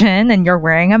Asian and you're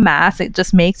wearing a mask, it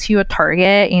just makes you a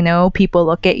target. People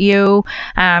look at you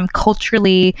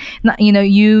culturally.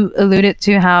 You alluded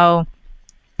to how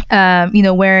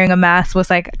wearing a mask was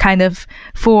like kind of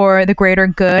for the greater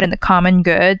good and the common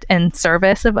good and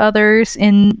service of others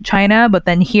in China. But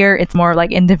then here it's more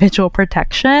like individual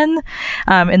protection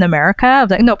in America.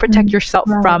 Of like, no, protect yourself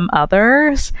from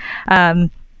others.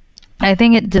 I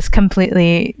think it just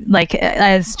completely, like,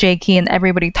 as Jakey and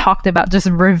everybody talked about, just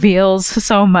reveals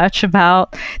so much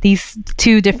about these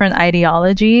two different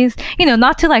ideologies.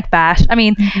 Not to like bash. I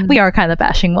mean, we are kind of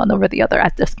bashing one over the other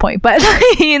at this point, but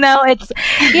but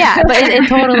it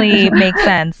totally makes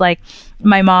sense. Like,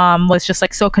 my mom was just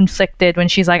like so conflicted when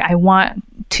she's like, I want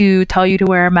to tell you to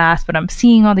wear a mask, but I'm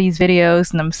seeing all these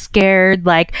videos and I'm scared.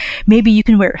 Like, maybe you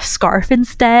can wear a scarf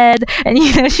instead. And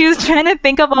she was trying to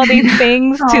think of all these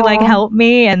things to like help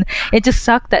me, and it just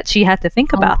sucked that she had to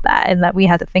think about that and that we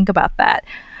had to think about that.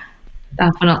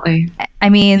 Definitely. I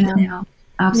mean,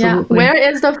 absolutely. Where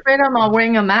is the freedom of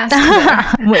wearing a mask?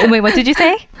 wait, what did you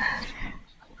say?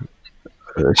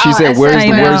 She said,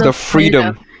 where's the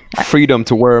freedom? Freedom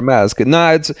to wear a mask.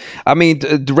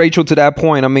 Rachel, to that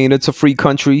point, I mean, it's a free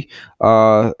country.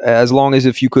 As long as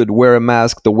if you could wear a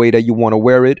mask the way that you want to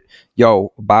wear it,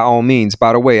 by all means.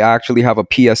 By the way, I actually have a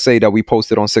PSA that we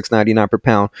posted on $6.99 per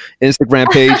pound Instagram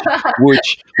page,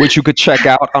 which you could check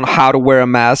out on how to wear a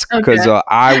mask, because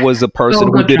I was a person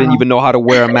who didn't even know how to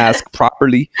wear a mask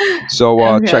properly.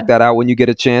 So check that out when you get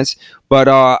a chance. But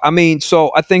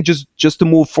so I think just to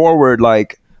move forward,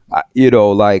 like,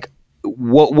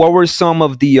 what were some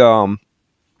of the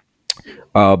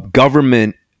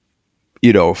government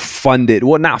funded,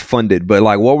 well, not funded, but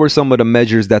like what were some of the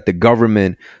measures that the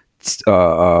government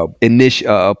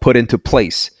put into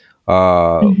place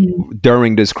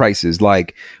during this crisis?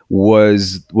 Like,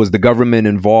 was the government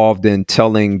involved in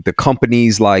telling the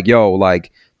companies like, yo,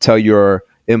 like, tell your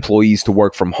employees to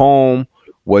work from home?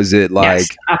 Was it like, Yes,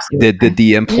 absolutely. did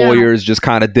the employers just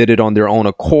kind of did it on their own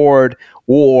accord?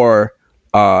 Or,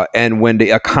 and when the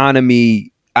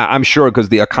economy, I'm sure because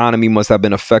the economy must have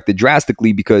been affected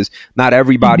drastically because not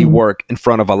everybody work in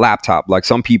front of a laptop. Like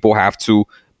some people have to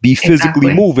be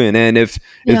physically moving. And if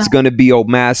it's going to be a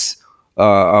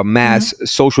mass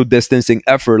social distancing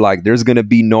effort, like there's going to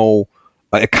be no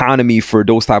economy for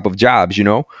those type of jobs, you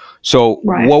know? So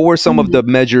what were some of the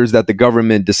measures that the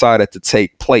government decided to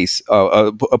take place,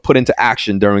 put into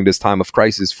action during this time of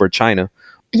crisis for China?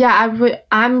 Yeah,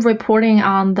 I'm reporting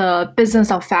on the business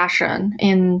of fashion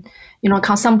in,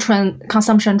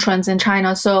 consumption trends in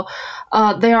China. So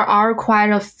there are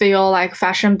quite a few like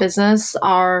fashion business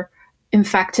are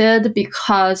infected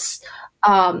because,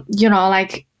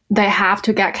 like they have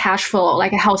to get cash flow,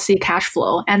 like a healthy cash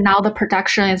flow. And now the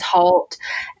production is halt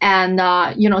and,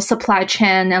 supply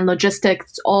chain and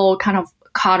logistics all kind of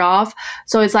cut off.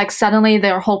 So it's like suddenly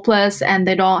they're hopeless and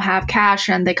they don't have cash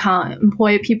and they can't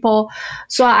employ people.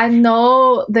 So I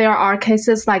know there are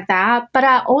cases like that, but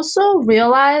I also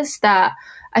realized that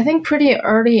I think pretty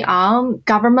early on,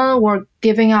 government were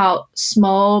giving out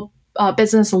small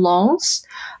business loans,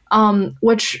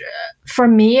 which for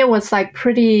me it was like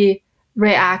pretty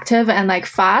reactive and like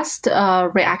fast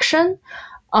reaction.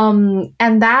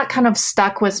 And that kind of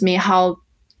stuck with me how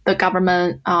the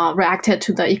government reacted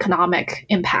to the economic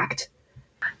impact.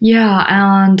 Yeah,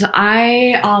 and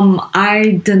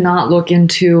I did not look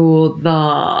into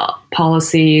the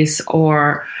policies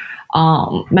or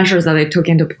measures that they took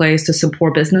into place to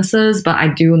support businesses, but I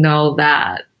do know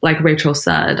that, like Rachel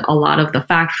said, a lot of the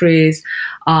factories,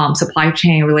 supply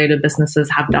chain related businesses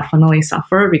have definitely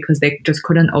suffered because they just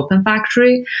couldn't open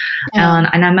factory. And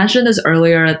I mentioned this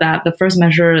earlier that the first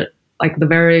measure, like the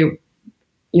very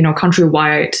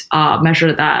countrywide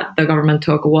measure that the government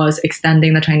took was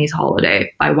extending the Chinese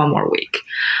holiday by one more week.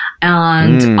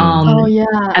 And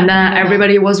and then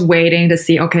everybody was waiting to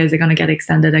see, okay, is it going to get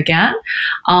extended again?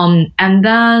 And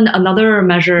then another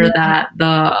measure that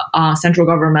the central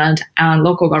government and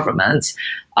local governments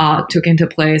took into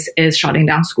place is shutting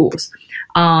down schools.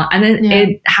 And then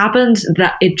it happened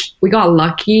that we got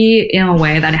lucky in a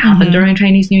way that it happened during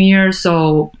Chinese New Year.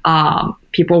 So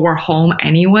people were home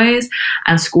anyways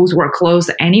and schools were closed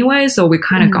anyway. So we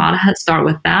kind of got a head start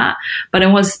with that. But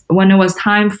when it was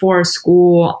time for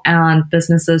school and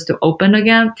businesses to open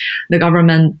again, the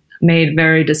government made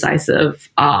very decisive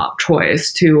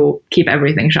choice to keep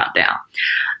everything shut down.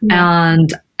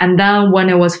 And then when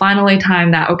it was finally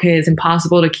time that, okay, it's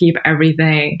impossible to keep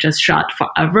everything just shut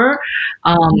forever,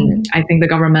 I think the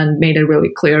government made it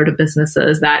really clear to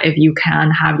businesses that if you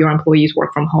can have your employees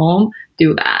work from home,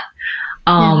 do that.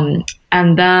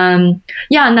 And then,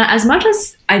 and as much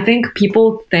as I think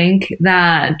people think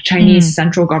that Chinese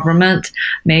central government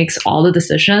makes all the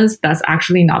decisions, that's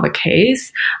actually not the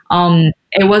case.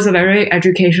 It was a very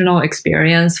educational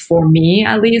experience for me,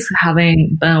 at least,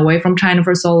 having been away from China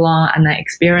for so long and then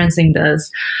experiencing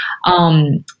this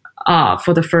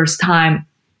for the first time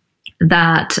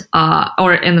that,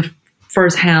 or in the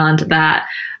first hand, that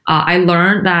I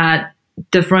learned that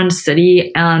different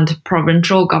city and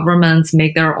provincial governments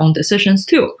make their own decisions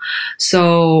too.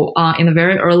 So in the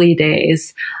very early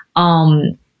days,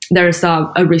 there's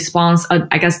a response,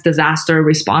 I guess, disaster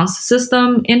response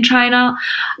system in China.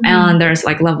 And there's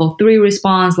like level 3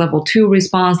 response, level 2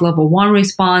 response, level 1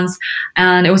 response.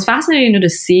 And it was fascinating to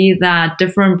see that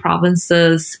different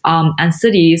provinces and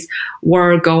cities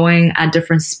were going at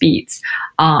different speeds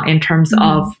in terms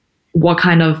of what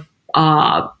kind of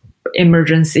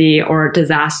emergency or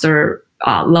disaster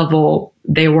level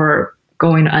they were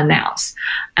going to announce.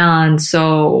 And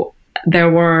so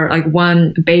there were like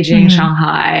when Beijing,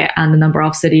 Shanghai, and a number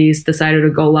of cities decided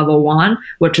to go level 1,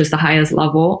 which is the highest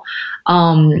level.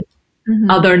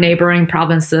 Other neighboring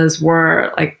provinces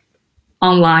were like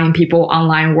people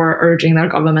online were urging their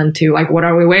government to like, what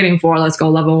are we waiting for? Let's go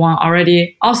level 1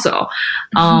 already also.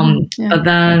 But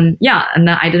then, and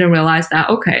then I didn't realize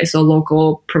that, okay, so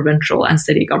local, provincial, and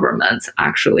city governments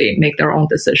actually make their own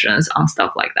decisions on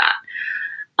stuff like that.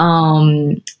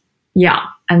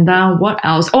 And then what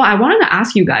else? Oh, I wanted to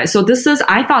ask you guys. So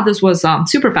I thought this was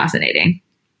super fascinating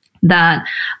that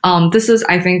this is,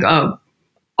 I think,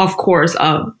 of course,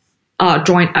 a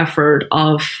joint effort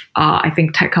of, I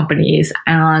think, tech companies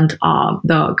and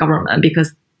the government,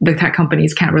 because the tech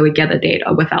companies can't really get the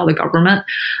data without the government.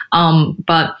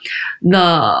 But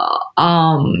the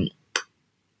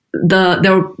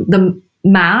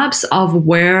maps of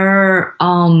where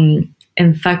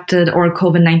infected or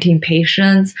COVID-19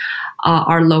 patients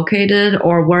are located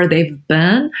or where they've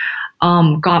been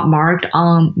got marked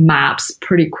on maps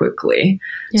pretty quickly.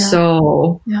 Yeah.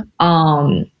 So,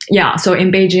 so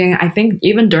in Beijing, I think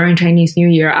even during Chinese New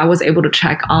Year, I was able to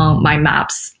check on my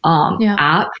maps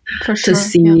app for sure. to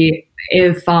see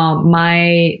if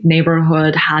my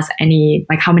neighborhood has any,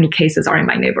 like how many cases are in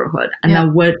my neighborhood, and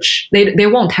then which they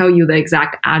won't tell you the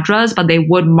exact address, but they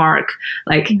would mark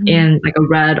like in like a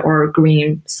red or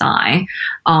green sign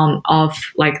of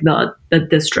like the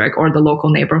district or the local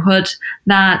neighborhood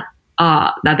that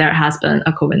there has been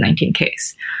a COVID-19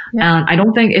 case. And I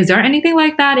don't think, is there anything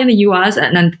like that in the US?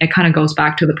 And then it kind of goes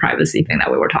back to the privacy thing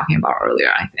that we were talking about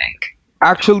earlier, I think.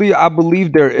 Actually, I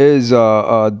believe there is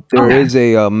a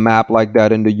map like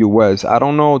that in the U.S. I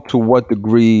don't know to what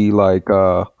degree, like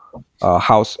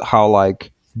how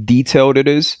like detailed it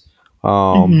is,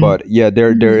 but yeah,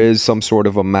 there is some sort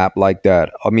of a map like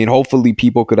that. I mean, hopefully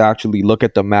people could actually look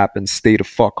at the map and stay the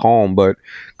fuck home, but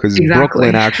because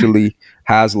Brooklyn actually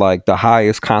has like the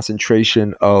highest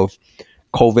concentration of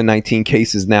COVID-19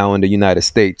 cases now in the United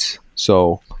States.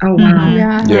 So, oh wow,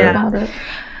 yeah.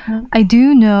 I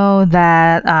do know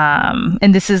that,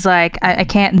 and this is like, I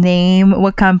can't name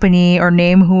what company or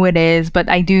name who it is, but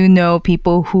I do know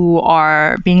people who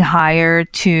are being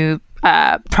hired to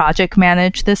project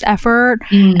manage this effort,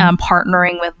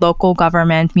 partnering with local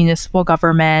government, municipal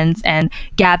governments, and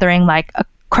gathering like a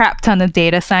crap ton of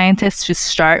data scientists to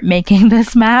start making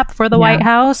this map for the White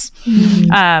House.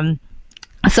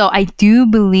 So I do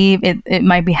believe it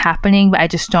might be happening, but I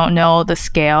just don't know the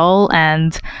scale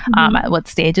and at what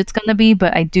stage it's going to be.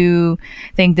 But I do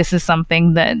think this is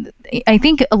something that I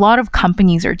think a lot of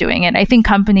companies are doing it. I think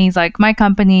companies like my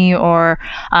company or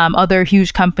other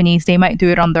huge companies, they might do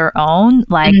it on their own.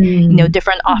 Like, you know,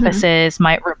 different offices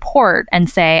might report and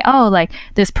say, oh, like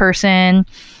this person,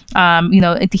 you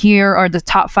know, here are the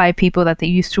top 5 people that they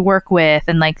used to work with,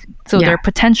 and like so they're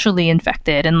potentially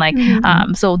infected, and like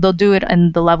so they'll do it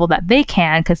in the level that they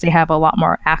can because they have a lot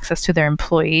more access to their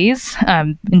employees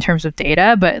in terms of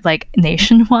data. But like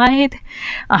nationwide,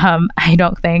 I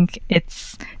don't think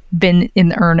it's been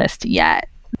in earnest yet.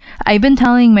 I've been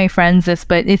telling my friends this,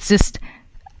 but it's just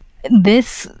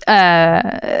this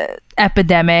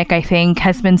epidemic, I think,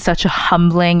 has been such a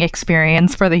humbling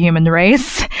experience for the human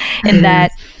race in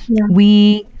that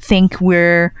we think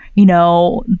we're, you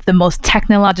know, the most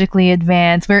technologically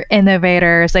advanced, we're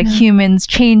innovators, like humans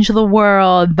change the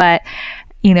world. But,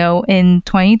 you know, in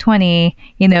 2020,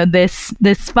 you know, this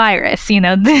virus, you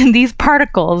know, these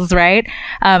particles, right,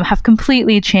 have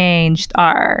completely changed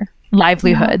our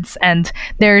livelihoods, and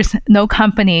there's no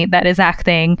company that is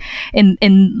acting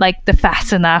in like the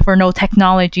fast enough, or no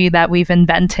technology that we've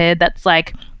invented that's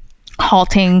like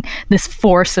halting this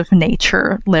force of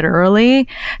nature, literally.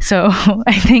 So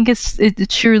I think it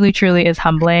truly is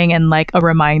humbling, and like a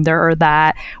reminder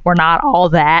that we're not all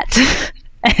that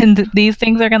and these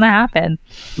things are gonna happen.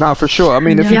 No, for sure. I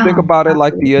mean, if you think about it,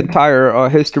 like the entire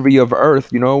history of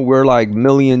Earth, you know, we're like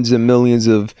millions and millions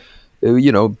of,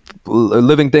 you know,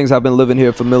 living things have been living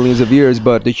here for millions of years,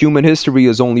 but the human history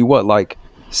is only what, like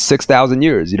 6,000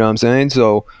 years, you know what I'm saying?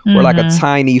 So we're like a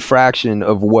tiny fraction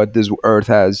of what this Earth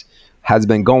has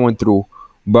been going through.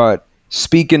 But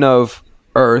speaking of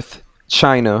Earth,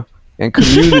 China, and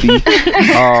community,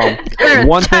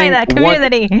 one thing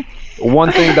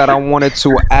that I wanted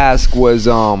to ask was,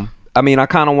 I mean, I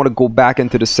kind of want to go back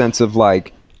into the sense of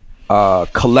like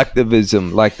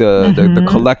collectivism, like the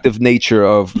collective nature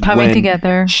of coming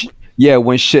together.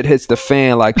 When shit hits the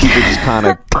fan, like people just kind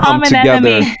of come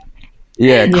together.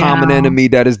 Common enemy,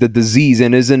 that is the disease,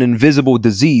 and is an invisible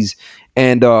disease.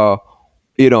 And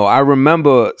you know, I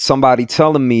remember somebody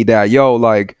telling me that, yo,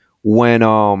 like when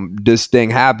this thing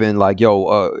happened, like,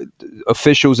 yo,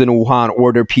 officials in Wuhan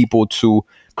ordered people to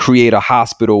create a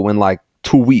hospital in like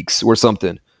 2 weeks or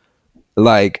something.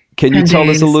 Like, can you tell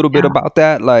us a little bit about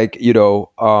that? Like, you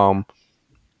know,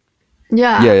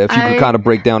 if you could kind of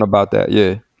break down about that.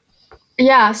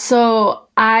 Yeah, so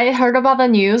I heard about the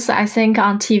news, I think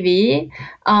on TV,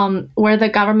 where the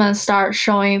government started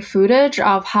showing footage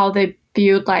of how they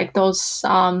built like those,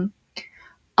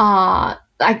 I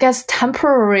guess,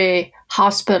 temporary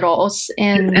hospitals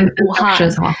in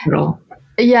Wuhan. Hospital.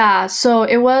 Yeah, so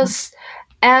it was,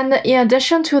 and in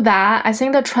addition to that, I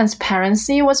think the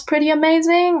transparency was pretty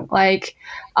amazing. Like,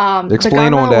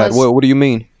 explain on that. What do you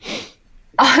mean?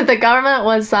 The government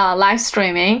was live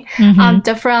streaming on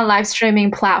different live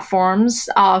streaming platforms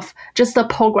of just the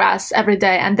progress every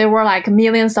day. And there were like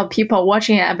millions of people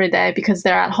watching it every day because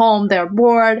they're at home, they're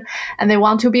bored, and they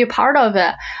want to be a part of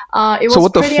it. It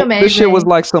was pretty amazing. This shit was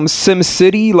like some Sim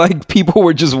City? Like people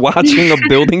were just watching a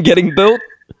building getting built?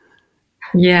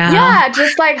 Yeah,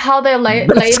 just like how they lay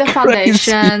the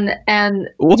foundation, and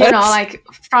What? you know, like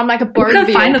from like a bird can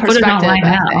view find the footage perspective. online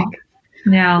I now. think.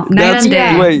 Yeah, night That's- and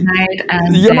day, wait. night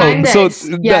and Yo, day. 9 so days.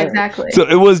 Yeah, exactly. So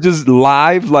it was just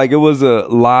live, like it was a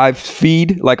live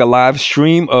feed, like a live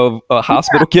stream of a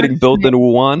hospital getting built in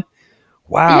Wuhan.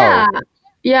 Wow.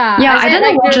 Yeah. Yeah, I think,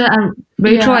 didn't like, watch it. And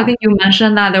Rachel, Yeah. I think you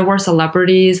mentioned that there were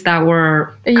celebrities that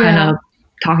were kind Yeah. of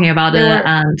talking about They it, were-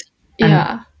 and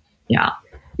Yeah. yeah.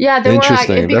 Yeah, they were like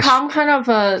Interesting. it That's- become kind of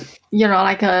a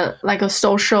like a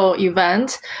social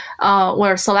event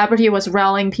where celebrity was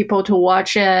rallying people to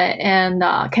watch it, and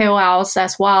KOLs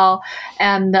as well,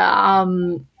 and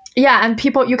and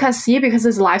people, you can see, because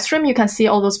it's live stream, you can see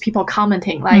all those people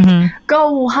commenting like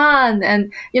 "Go Wuhan,"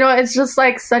 and it's just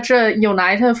like such a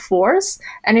united force,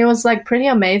 and it was like pretty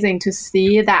amazing to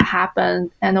see that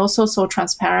happen, and also so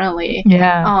transparently.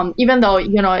 Yeah. Even though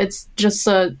it's just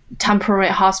a temporary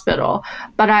hospital,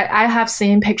 but I have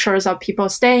seen pictures of people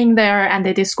staying there, and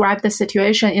they describe the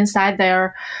situation inside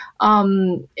there.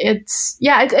 It's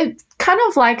it kind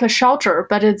of like a shelter,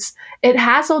 but it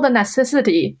has all the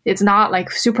necessity. It's not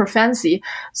like super fancy,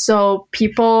 so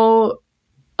people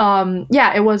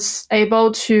it was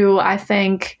able to, I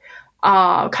think,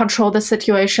 control the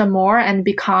situation more and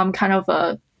become kind of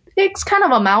a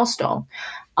milestone.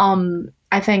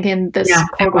 I think in this Yeah,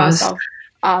 it progress was. of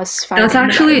us fighting That's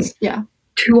actually the virus.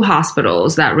 2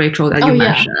 hospitals that Rachel that you Oh,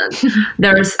 yeah. mentioned.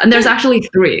 There's actually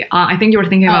 3. I think you were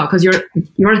thinking about, because you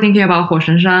were thinking about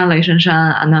Huoshenshan,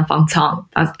 Leishanshan, and then Fangcang.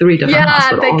 That's 3 different Yeah,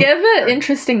 hospitals. they give it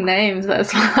interesting names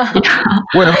as well.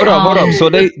 Wait, hold up. So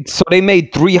they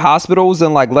made 3 hospitals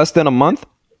in like less than a month?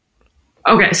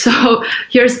 Okay, so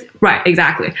right,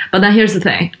 exactly. But then here's the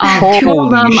thing. Holy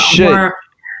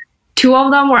Two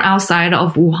of them were outside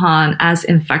of Wuhan as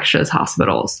infectious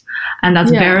hospitals. And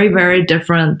that's Yeah. very, very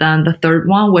different than the third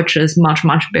one, which is much,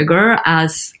 much bigger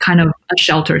as kind of a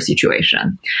shelter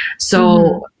situation.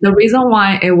 So the reason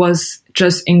why it was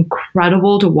just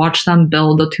incredible to watch them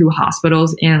build the 2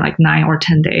 hospitals in like 9 or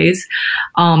 10 days,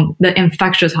 the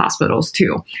infectious hospitals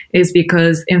too, is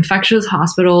because infectious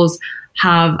hospitals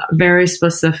have very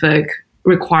specific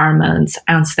requirements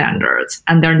and standards,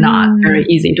 and they're not very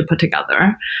easy to put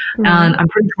together. And I'm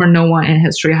pretty sure no one in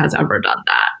history has ever done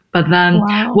that. But then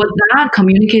what that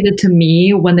communicated to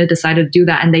me when they decided to do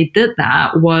that, and they did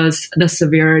that, was the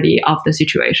severity of the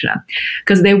situation.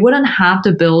 Because they wouldn't have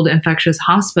to build infectious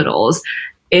hospitals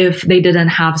if they didn't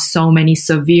have so many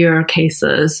severe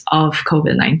cases of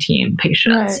COVID-19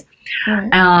 patients. Right.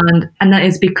 And then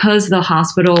it's because the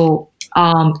hospital,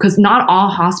 because not all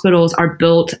hospitals are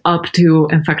built up to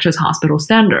infectious hospital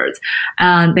standards,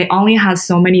 and they only have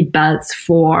so many beds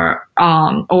for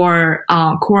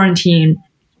quarantine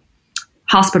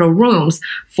hospital rooms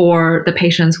for the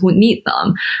patients who need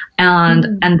them.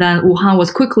 And then Wuhan was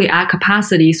quickly at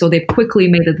capacity, so they quickly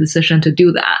made the decision to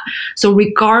do that. So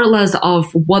regardless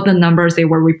of what the numbers they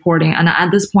were reporting, and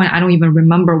at this point, I don't even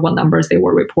remember what numbers they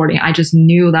were reporting. I just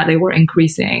knew that they were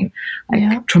increasing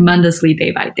tremendously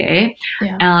day by day.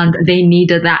 Yeah. And they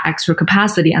needed that extra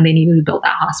capacity, and they needed to build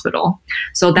that hospital.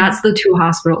 So that's the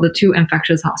 2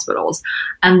 infectious hospitals.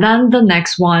 And then the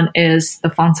next one is the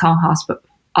Fangcang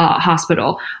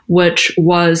hospital, which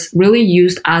was really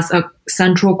used as a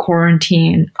central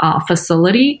quarantine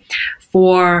facility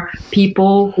for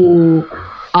people who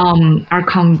are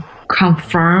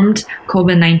confirmed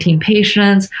COVID-19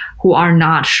 patients who are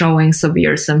not showing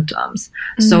severe symptoms.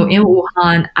 So in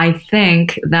Wuhan, I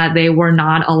think that they were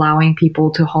not allowing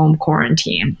people to home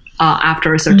quarantine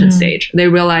after a certain stage. They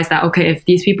realized that, okay, if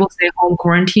these people stay home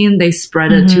quarantine, they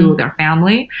spread it to their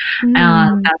family,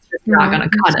 and that's just not going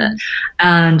to cut it.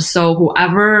 And so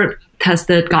whoever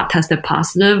got tested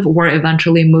positive were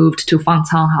eventually moved to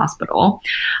Fangcang Hospital,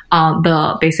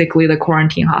 basically the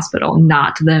quarantine hospital,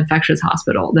 not the infectious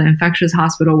hospital. The infectious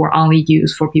hospital were only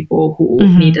used for people who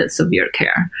needed severe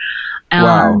care.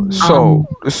 Wow.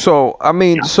 So I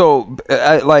mean,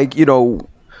 like,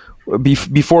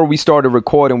 before we started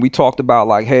recording, we talked about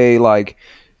like, hey, like,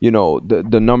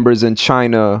 the numbers in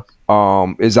China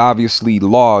is obviously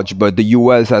large, but the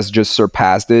US has just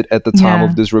surpassed it at the time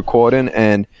of this recording.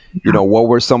 And what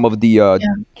were some of the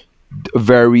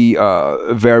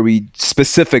very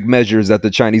specific measures that the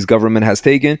Chinese government has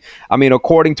taken? I mean,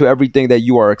 according to everything that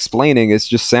you are explaining, it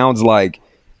just sounds like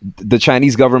the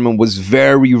Chinese government was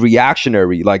very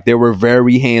reactionary. Like, they were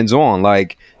very hands-on.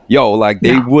 Like,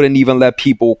 they wouldn't even let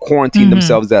people quarantine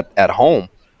themselves at home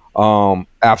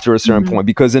after a certain point,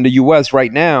 because in the US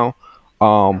right now,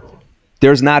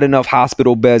 there's not enough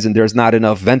hospital beds and there's not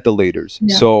enough ventilators.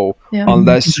 So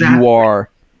unless you are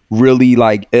really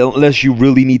like, unless you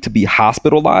really need to be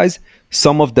hospitalized,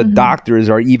 some of the doctors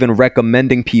are even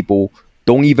recommending people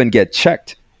don't even get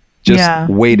checked. Just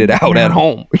wait it out at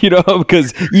home,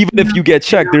 because even if you get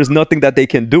checked, there's nothing that they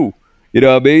can do. You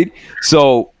know what I mean?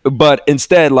 So, but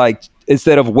instead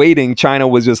of waiting, China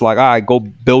was just like, all right, go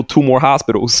build 2 more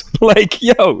hospitals. Like,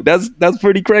 yo, that's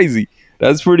pretty crazy.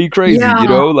 That's pretty crazy, Yeah.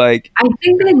 like. I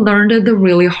think they learned it the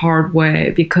really hard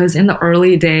way, because in the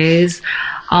early days,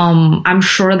 I'm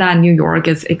sure that New York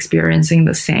is experiencing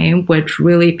the same, which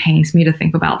really pains me to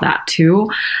think about that too,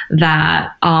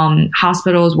 that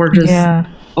hospitals were just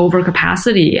over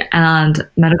capacity and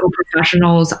medical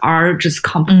professionals are just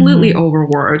completely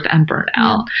overworked and burnt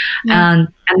out. And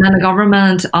then the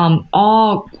government,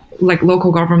 all like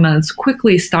local governments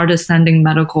quickly started sending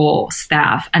medical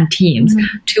staff and teams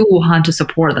to Wuhan to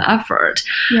support the effort.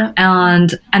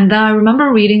 And then I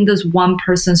remember reading this one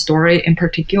person story in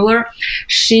particular.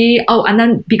 And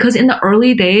then because in the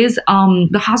early days,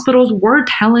 the hospitals were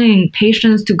telling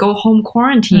patients to go home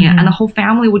quarantine and the whole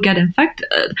family would get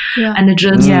infected. And it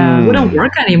just wouldn't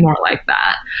work anymore like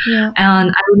that.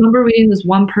 And I remember reading this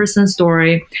one person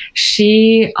story.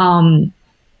 She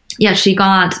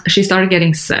started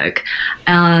getting sick,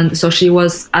 and so she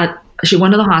went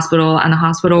to the hospital, and the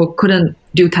hospital couldn't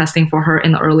do testing for her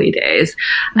in the early days.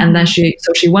 And then she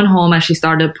went home and she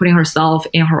started putting herself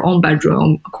in her own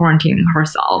bedroom, quarantining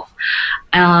herself,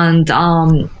 and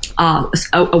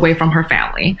away from her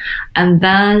family. And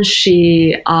then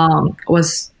she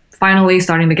was finally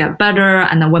starting to get better,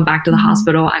 and then went back to the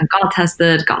hospital and got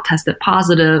tested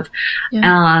positive.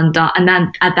 And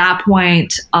then at that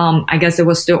point, I guess it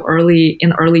was still in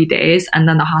the early days. And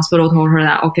then the hospital told her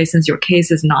that, okay, since your case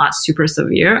is not super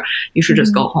severe, you should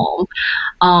just go home.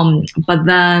 But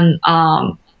then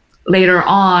later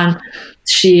on,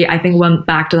 she, I think, went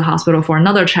back to the hospital for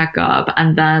another checkup.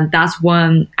 And then that's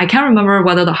when, I can't remember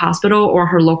whether the hospital or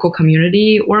her local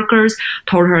community workers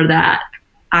told her that,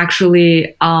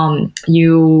 actually,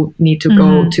 you need to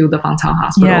go to the Fangcang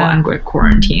Hospital and get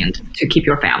quarantined to keep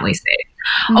your family safe.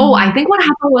 Oh, I think what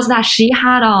happened was that she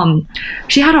had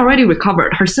already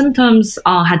recovered. Her symptoms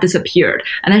had disappeared,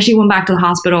 and then she went back to the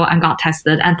hospital and got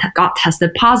tested got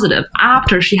tested positive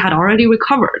after she had already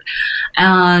recovered.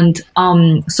 And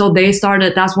so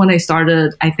that's when they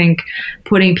started, I think,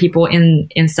 putting people in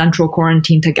central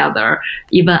quarantine together,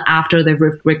 even after they've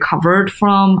recovered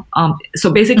from.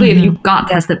 So basically, if you got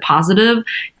tested positive,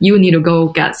 you need to go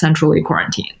get centrally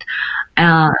quarantined.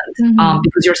 And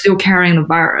because you're still carrying the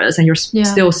virus and you're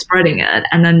still spreading it.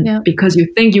 And then because you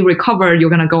think you recovered, you're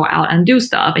going to go out and do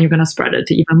stuff and you're going to spread it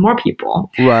to even more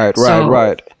people. Right.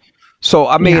 So,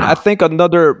 I mean, I think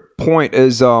another point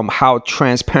is how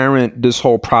transparent this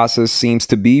whole process seems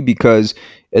to be, because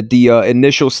at the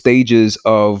initial stages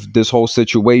of this whole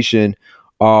situation,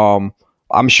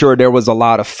 I'm sure there was a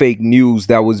lot of fake news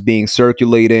that was being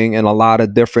circulating and a lot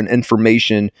of different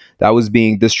information that was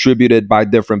being distributed by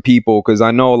different people. Because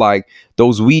I know, like,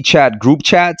 those WeChat group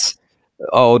chats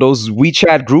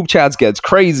gets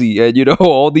crazy, and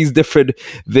all these different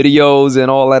videos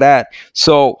and all of that.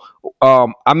 So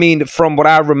I mean, from what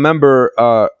I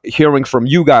remember hearing from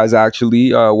you guys,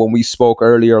 actually, when we spoke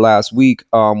earlier last week,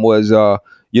 was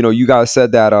you guys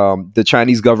said that the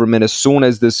Chinese government, as soon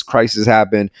as this crisis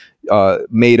happened,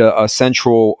 made a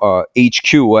central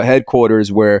HQ, a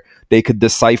headquarters, where they could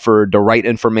decipher the right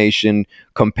information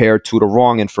compared to the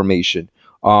wrong information.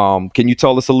 Can you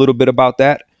tell us a little bit about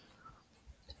that?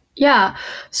 Yeah.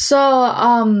 So,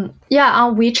 on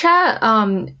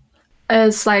WeChat,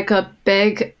 is like a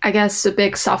big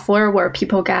software where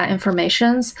people get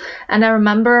informations. And I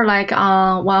remember, like,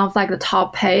 on one of, like, the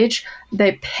top page,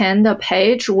 they pinned a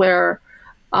page where,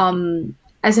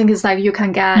 I think it's like you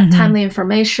can get timely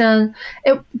information.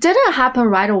 It didn't happen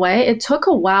right away. It took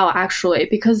a while, actually,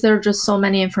 because there are just so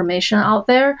many information out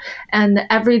there. And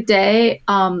every day,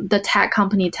 the tech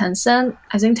company Tencent,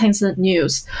 I think Tencent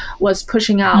News, was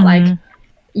pushing out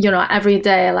every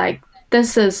day, like,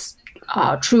 this is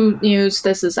true news,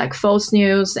 this is like false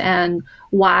news, and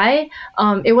why.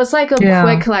 It was like a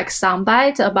quick, like,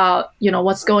 soundbite about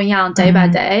what's going on day by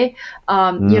day.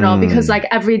 Because, like,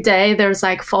 every day there's,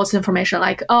 like, false information,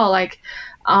 like,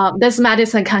 this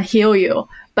medicine can heal you,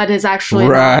 but it's actually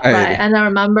not right. And I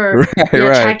remember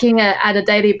checking it at a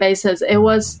daily basis. It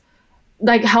was,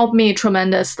 like, helped me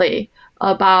tremendously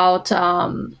about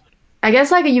I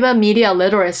guess, like, even media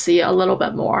literacy a little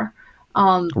bit more.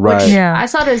 Which I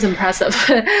thought is impressive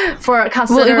for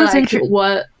considering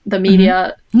what the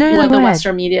media,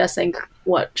 Western media think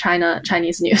what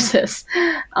Chinese news is.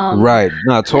 Right.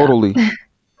 No, totally.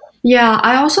 Yeah,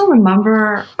 I also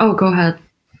remember. Oh, go ahead.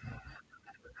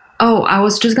 Oh, I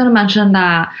was just gonna mention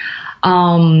that.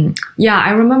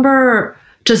 I remember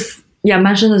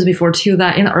mentioned this before too,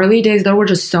 that in the early days, there were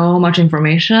just so much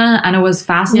information, and it was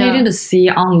fascinating to see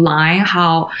online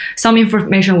how some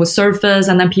information would surface,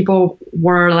 and then people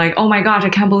were like, oh my gosh, I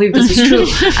can't believe this is true.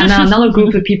 And then another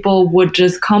group of people would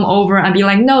just come over and be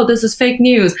like, no, this is fake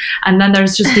news. And then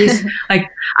there's just these, like,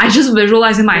 I just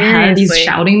visualize in my head these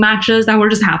shouting matches that were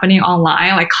just happening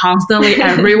online, like constantly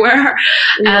everywhere.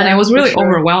 And it was really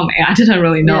overwhelming. I didn't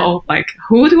really know, like,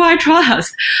 who do I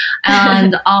trust?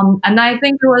 And I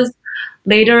think it was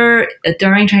later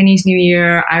during Chinese New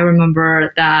Year, I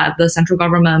remember that the central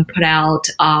government put out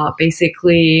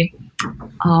basically,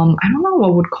 I don't know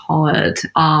what would call it.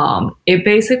 It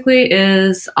basically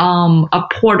is a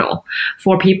portal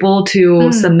for people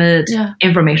to submit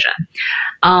information.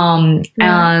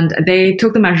 And they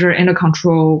took the measure into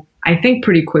control, I think,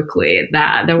 pretty quickly,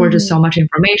 that there were just so much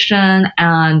information.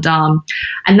 And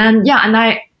then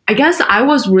I guess I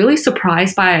was really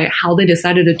surprised by how they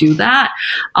decided to do that.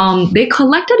 They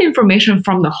collected information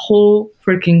from the whole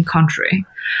freaking country.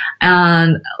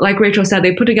 And like Rachel said,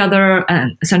 they put together a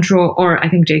central, or I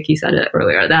think Jakey said it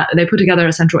earlier, that they put together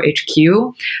a central HQ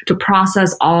to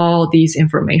process all these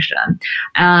information.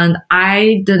 And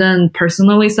I didn't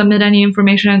personally submit any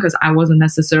information because I was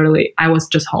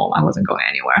just home. I wasn't going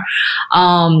anywhere.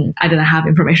 I didn't have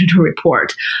information to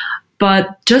report.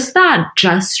 But just that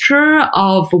gesture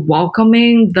of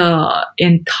welcoming the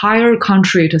entire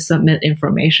country to submit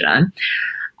information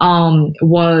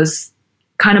was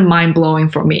kind of mind-blowing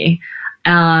for me.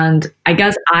 And I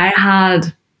guess I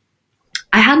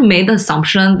had made the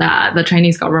assumption that the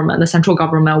Chinese government, the central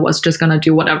government, was just going to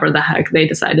do whatever the heck they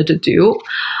decided to do.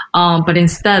 But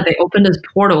instead, they opened this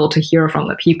portal to hear from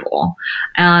the people.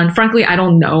 And frankly, I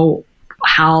don't know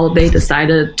how they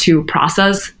decided to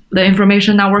process the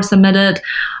information that were submitted.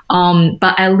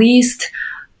 But at least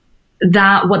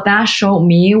what that showed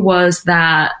me was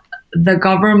that the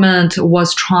government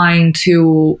was trying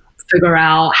to figure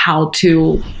out how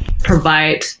to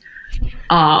provide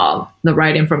the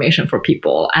right information for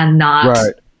people and not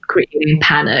creating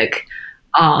panic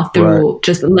through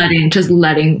just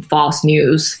letting false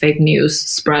news, fake news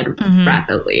spread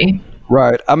rapidly.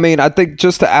 Right. I mean, I think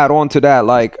just to add on to that,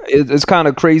 like, it's kind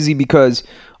of crazy because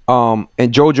and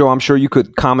Jojo, I'm sure you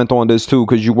could comment on this too,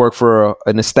 because you work for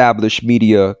an established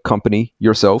media company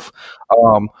yourself.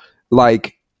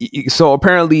 So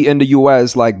apparently in the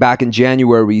US, like back in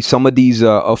January, some of these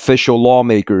official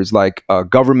lawmakers, like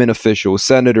government officials,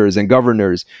 senators and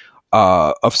governors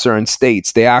of certain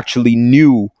states, they actually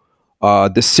knew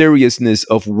the seriousness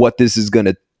of what this is going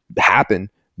to happen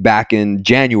back in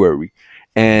January.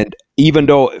 And even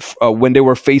though when they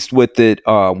were faced with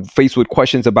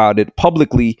questions about it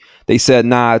publicly, they said,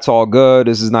 nah, it's all good.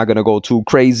 This is not going to go too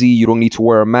crazy. You don't need to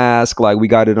wear a mask. Like, we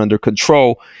got it under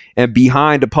control. And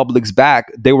behind the public's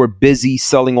back, they were busy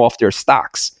selling off their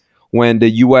stocks when the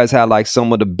U.S. had like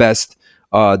some of the best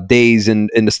days in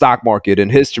the stock market in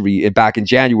history back in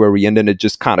January. And then it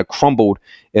just kind of crumbled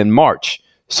in March.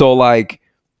 So like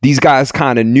these guys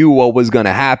kind of knew what was going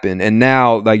to happen. And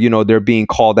now, like, they're being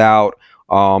called out.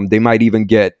 They might even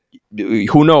get,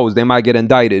 who knows, they might get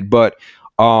indicted. But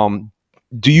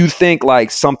do you think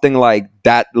like something like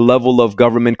that level of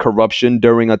government corruption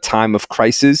during a time of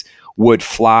crisis would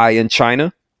fly in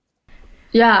China?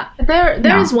 Yeah,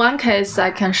 there is one case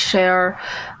I can share.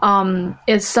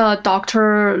 It's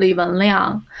Dr. Li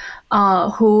Wenliang,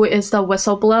 who is the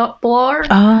whistleblower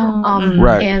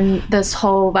in this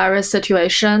whole virus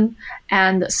situation.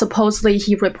 And supposedly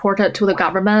he reported to the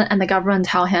government, and the government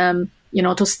tell him,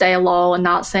 to stay low and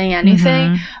not saying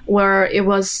anything, where it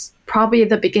was probably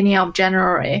the beginning of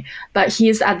January, but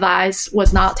his advice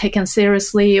was not taken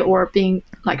seriously or being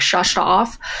like shushed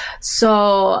off.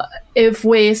 So if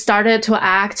we started to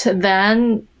act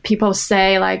then, people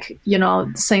say like,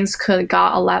 things could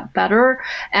got a lot better.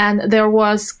 And there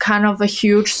was kind of a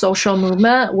huge social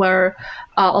movement where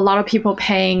a lot of people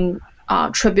paying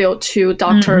tribute to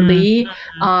Dr. Li.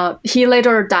 He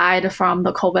later died from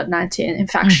the COVID-19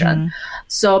 infection.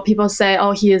 So people say,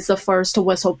 oh, he is the first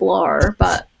whistleblower,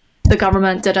 but the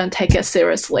government didn't take it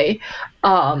seriously.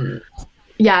 That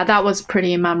was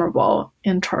pretty memorable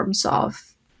in terms of...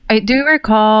 I do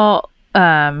recall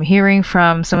hearing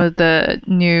from some of the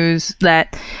news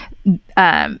that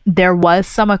there was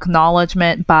some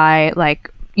acknowledgement by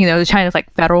China's like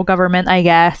federal government, I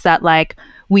guess, that like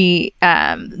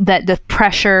that the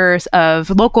pressures of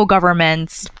local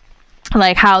governments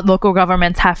like how local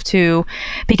governments have to,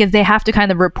 because they have to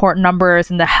kind of report numbers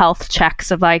and the health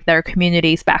checks of like their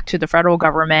communities back to the federal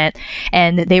government.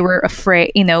 And they were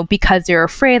afraid, because they're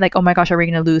afraid, like, oh my gosh, are we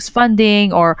going to lose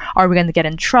funding, or are we going to get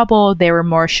in trouble? They were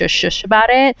more shush about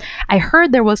it. I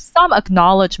heard there was some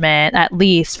acknowledgement, at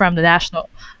least from the national,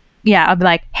 of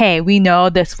like, hey, we know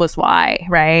this was why,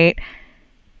 right?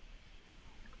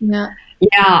 Yeah.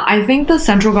 Yeah, I think the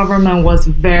central government was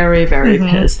very, very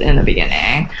pissed in the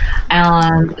beginning,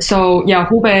 and so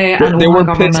Hubei and They Wuhan were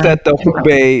government. pissed at the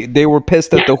Hubei. They were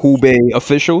pissed at the Hubei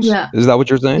officials. Yeah. Is that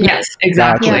what you're saying? Yes,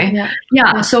 exactly.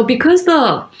 Yeah. So because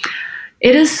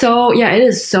it is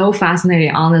so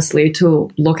fascinating, honestly, to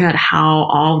look at how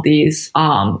all these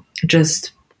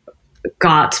just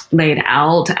got laid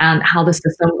out and how the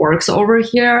system works over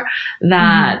here.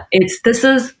 That this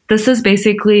is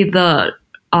basically the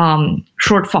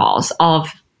shortfalls of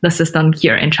the system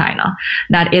here in China,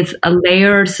 that it's a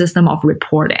layered system of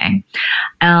reporting.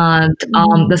 And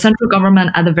the central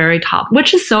government at the very top,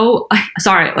 which is so,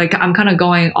 sorry, like I'm kind of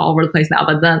going all over the place now,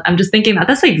 but then I'm just thinking that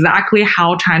that's exactly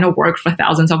how China worked for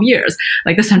thousands of years.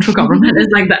 Like the central government is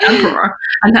like the emperor,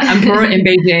 and the emperor in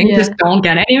Beijing just don't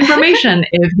get any information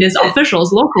if his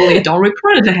officials locally don't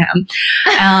report it to him.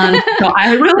 And so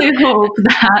I really hope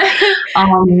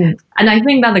that, and I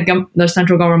think that the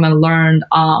central government learned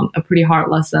a pretty hard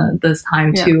lesson this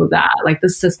time too, that like the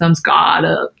system's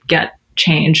gotta get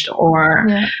changed or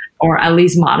at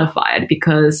least modified,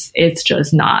 because it's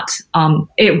just not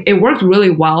it worked really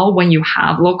well when you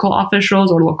have local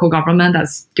officials or local government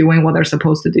that's doing what they're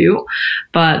supposed to do,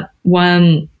 but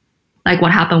when, like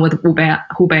what happened with Hubei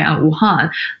and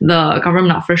Wuhan, the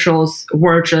government officials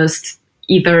were just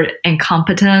either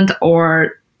incompetent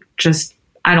or just,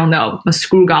 I don't know, a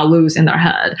screw got loose in their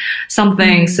head.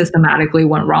 Something systematically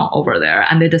went wrong over there,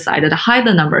 and they decided to hide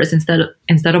the numbers instead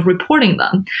of reporting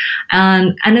them.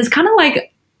 And it's kind of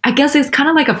like, I guess it's kind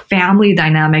of like a family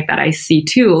dynamic that I see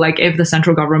too. Like if the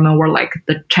central government were like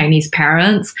the Chinese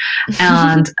parents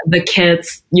and the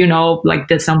kids, like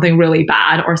did something really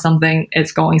bad or something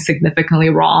is going significantly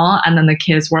wrong, and then the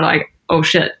kids were like, oh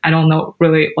shit, I don't know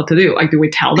really what to do. Like, do we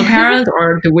tell the parents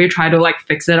or do we try to like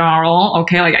fix it on our own?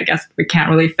 Okay, like I guess we can't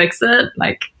really fix it.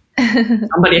 Like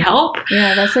somebody help.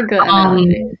 Yeah, that's a good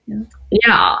analogy.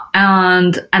 Yeah,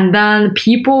 and then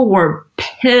people were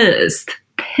pissed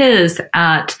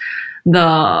at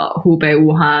the Hubei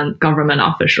Wuhan government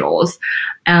officials.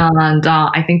 And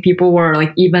I think people were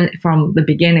like, even from the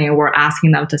beginning, were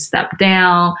asking them to step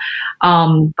down.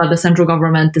 But the central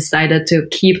government decided to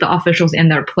keep the officials in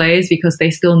their place because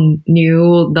they still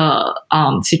knew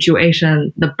the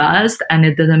situation the best. And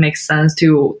it didn't make sense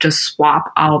to just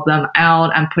swap all of them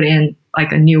out and put in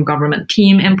like a new government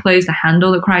team in place to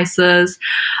handle the crisis.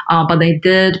 But they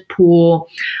did pull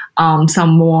some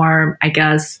more, I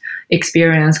guess,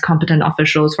 experienced, competent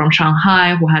officials from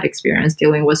Shanghai who had experience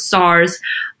dealing with SARS.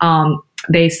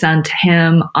 They sent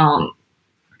him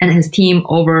and his team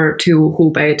over to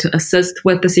Hubei to assist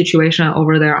with the situation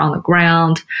over there on the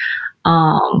ground.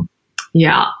 And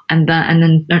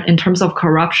then in terms of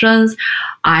corruptions,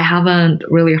 I haven't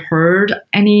really heard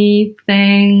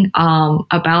anything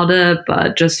about it,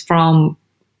 but just from,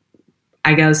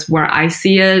 I guess, where I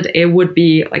see it, it would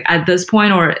be like at this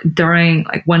point or during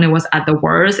like when it was at the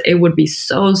worst, it would be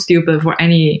so stupid for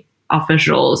any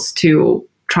officials to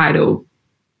try to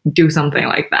do something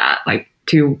like that, like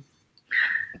to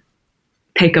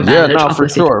take advantage of for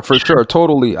sure.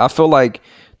 Totally. I feel like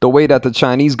the way that the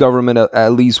Chinese government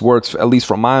at least works, at least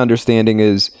from my understanding,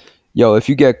 is, if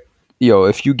you get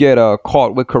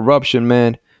caught with corruption,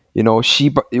 man, what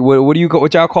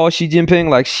y'all call Xi Jinping,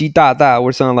 like Xi Da Da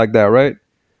or something like that, right?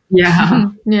 Yeah.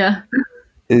 Yeah.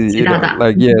 Is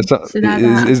that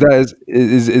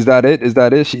it? Is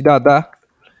that it? Xi Da Da?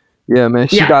 Yeah, man.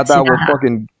 Xi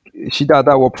Da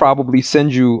Da will probably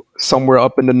send you somewhere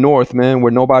up in the north, man,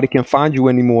 where nobody can find you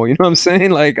anymore. You know what I'm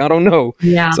saying? Like, I don't know.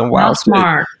 Yeah. Some wild not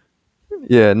smart.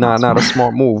 Yeah, not a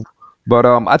smart move. But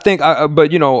I think, I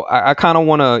kind of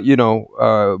want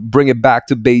to, bring it back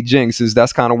to Beijing, since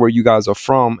that's kind of where you guys are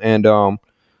from. And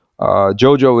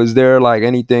Jojo, is there like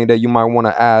anything that you might want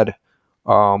to add,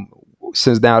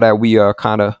 since now that we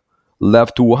kind of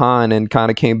left Wuhan and kind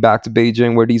of came back to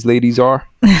Beijing, where these ladies are?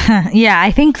 Yeah,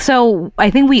 I think so. I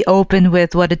think we opened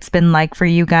with what it's been like for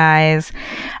you guys.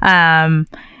 And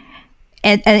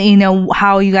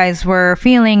how you guys were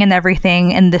feeling and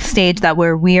everything in the stage that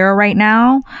we are right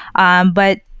now.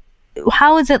 But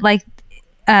how is it like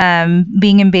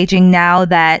being in Beijing now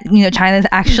that, China is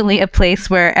actually a place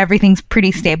where everything's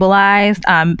pretty stabilized.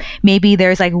 Maybe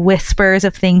there's like whispers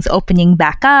of things opening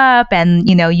back up, and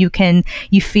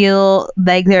you feel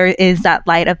like there is that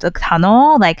light of the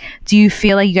tunnel. Like, do you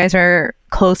feel like you guys are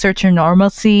closer to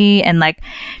normalcy? And like,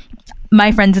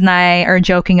 my friends and I are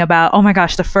joking about, oh my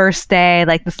gosh, the first day,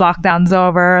 like this lockdown's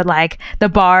over, like the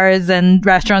bars and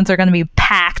restaurants are going to be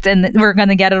packed and we're going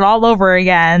to get it all over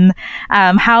again.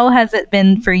 How has it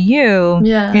been for you?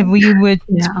 Yeah. If we would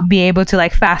be able to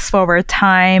like fast forward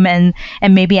time and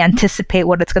maybe anticipate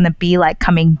what it's going to be like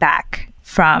coming back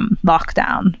from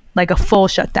lockdown, like a full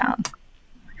shutdown.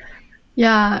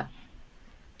 Yeah,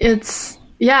 it's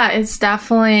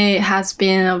definitely has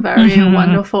been a very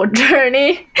wonderful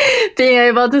journey being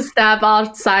able to step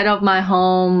outside of my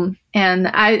home. And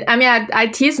I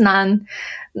tease Nan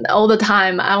all the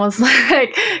time. I was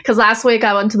like, because last week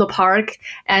I went to the park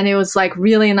and it was like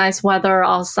really nice weather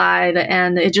outside,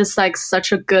 and it just like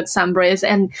such a good sun breeze,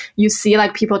 and you see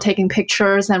like people taking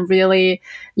pictures and really,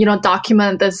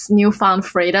 document this newfound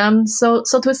freedom. So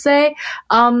to say,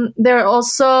 there are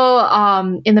also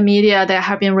in the media there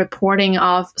have been reporting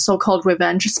of so-called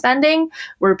revenge spending,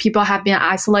 where people have been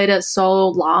isolated so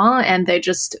long and they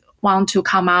just want to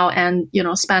come out and,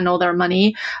 spend all their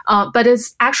money. But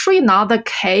it's actually not the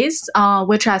case,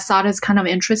 which I thought is kind of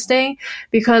interesting,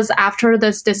 because after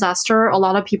this disaster, a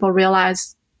lot of people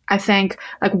realized, I think,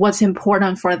 like what's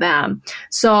important for them.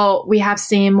 So we have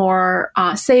seen more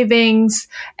savings,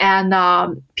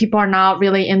 and people are not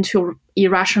really into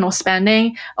irrational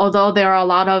spending, although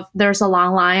there's a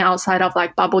long line outside of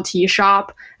like bubble tea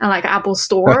shop and like Apple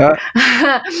store.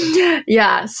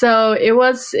 Yeah, so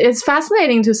it's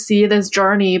fascinating to see this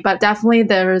journey, but definitely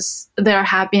there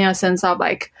have been a sense of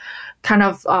like kind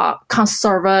of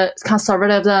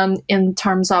conservatism in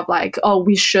terms of like, oh,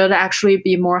 we should actually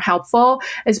be more helpful,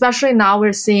 especially now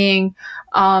we're seeing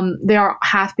there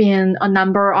have been a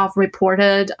number of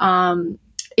reported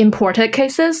imported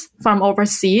cases from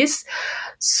overseas.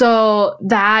 So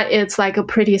that it's like a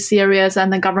pretty serious,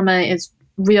 and the government is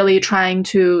really trying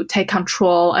to take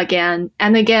control again.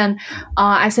 And again,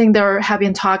 I think there have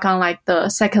been talk on like the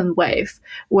second wave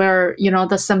where,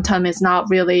 the symptom is not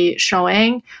really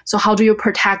showing. So how do you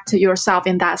protect yourself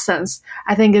in that sense?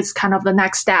 I think it's kind of the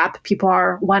next step people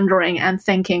are wondering and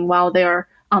thinking while they're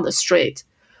on the street.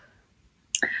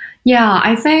 Yeah,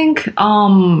 I think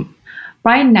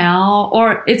right now,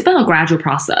 or it's been a gradual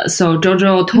process. So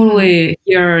Jojo, totally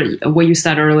hear what you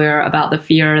said earlier about the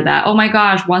fear that, oh my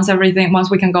gosh, once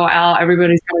we can go out,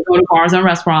 everybody's going to go to bars and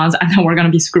restaurants, and then we're going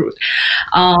to be screwed.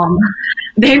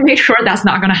 They make sure that's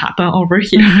not going to happen over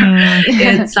here.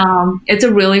 It's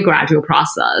a really gradual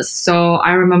process. So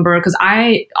I remember, because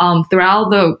I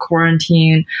throughout the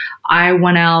quarantine, I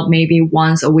went out maybe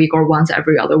once a week or once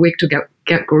every other week to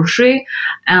get grocery,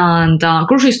 and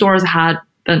grocery stores had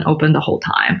been open the whole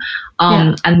time.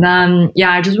 And then,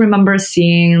 I just remember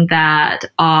seeing that,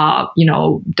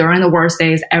 during the worst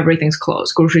days, everyth's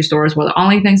closed. Grocery stores were the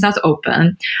only things that's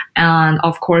open. And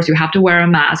of course, you have to wear a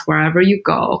mask wherever you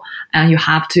go, and you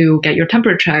have to get your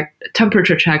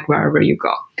temperature checked wherever you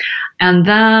go. And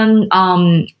then,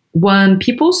 when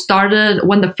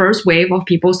the first wave of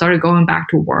people started going back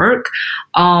to work,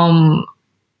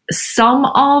 some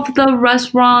of the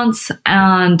restaurants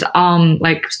and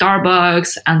like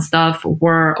Starbucks and stuff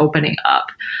were opening up.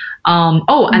 And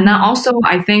then also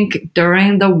I think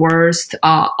during the worst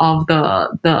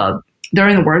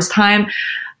during the worst time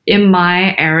in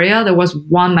my area, there was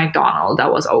one McDonald's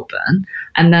that was open,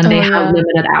 and then they had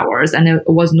limited hours, and it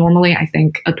was normally I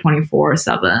think a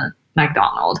 24/7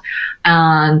 McDonald's.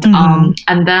 And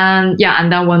and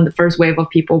then when the first wave of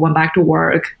people went back to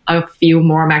work, a few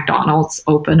more McDonald's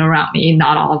opened around me.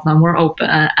 Not all of them were open,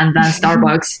 and then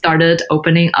Starbucks started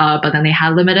opening up, but then they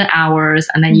had limited hours,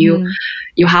 and then you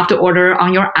have to order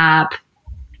on your app.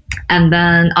 And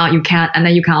then you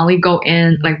can only go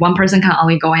in, like one person can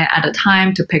only go in at a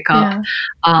time to pick up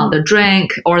the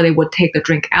drink, or they would take the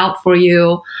drink out for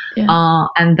you.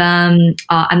 And then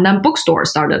bookstores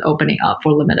started opening up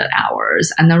for limited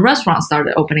hours, and then restaurants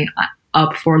started opening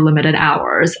up for limited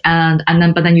hours,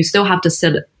 but then you still have to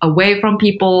sit away from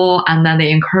people, and then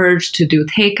they encourage to do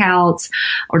takeouts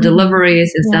or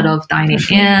deliveries instead of dining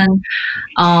in.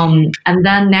 And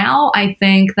then now I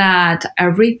think that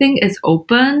everything is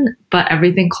open, but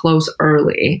everything closed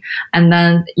early, and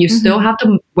then you still have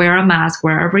to wear a mask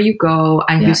wherever you go,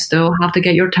 and you still have to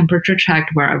get your temperature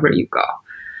checked wherever you go.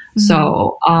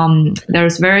 So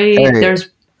they've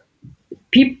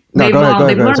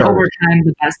learned over time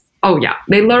Oh yeah,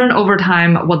 they learn over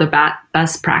time what the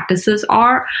best practices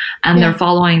are, and they're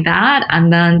following that,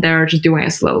 and then they're just doing it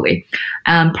slowly.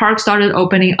 Parks started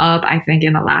opening up, I think,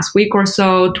 in the last week or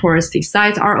so. Touristy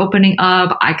sites are opening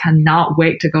up. I cannot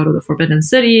wait to go to the Forbidden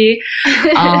City,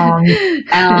 and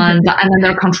then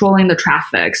they're controlling the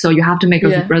traffic, so you have to make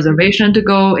a reservation to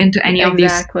go into any of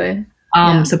these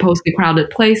supposedly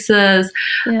crowded places.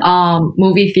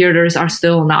 Movie theaters are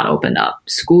still not opened up.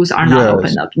 Schools are not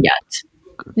opened up yet.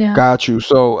 Yeah. Got you.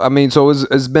 So, I mean, so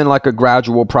it's been like a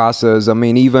gradual process. I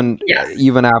mean, even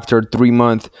after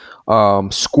 3-month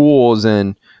schools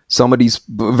and some of these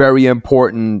very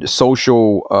important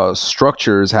social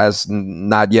structures has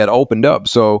not yet opened up.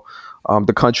 So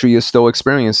the country is still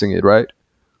experiencing it, right?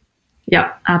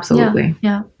 Yeah, absolutely.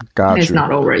 Yeah. Got you. It's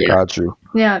not over yet. Got you.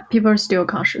 Yeah, people are still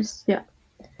cautious. Yeah.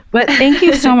 But thank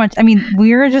you so much. I mean,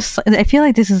 I feel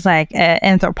like this is like an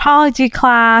anthropology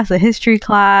class, a history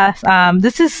class.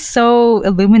 This is so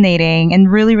illuminating and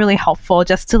really, really helpful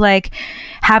just to like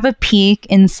have a peek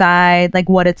inside like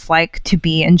what it's like to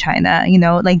be in China, you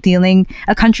know, like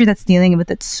a country that's dealing with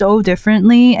it so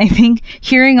differently. I think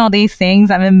hearing all these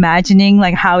things, I'm imagining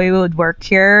like how it would work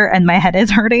here and my head is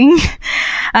hurting.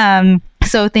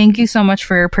 So thank you so much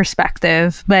for your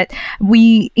perspective. But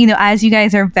we, you know, as you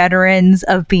guys are veterans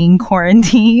of being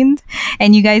quarantined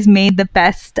and you guys made the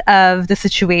best of the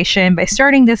situation by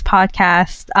starting this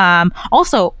podcast.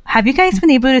 Also, have you guys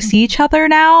been able to see each other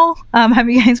now? Have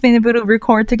you guys been able to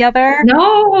record together?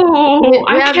 No,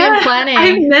 we have been planning.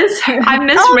 I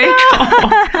miss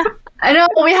Rachel. I know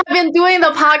we have been doing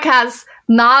the podcast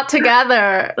not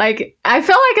together. Like, I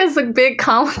feel like it's a big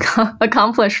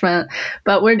accomplishment,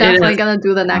 but we're definitely gonna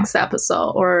do the next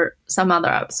episode or some other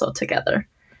episode together.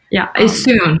 Yeah, it's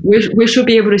soon. We should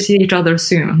be able to see each other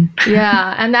soon.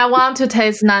 Yeah, and I want to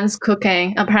taste Nan's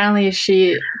cooking. Apparently,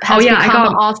 she has become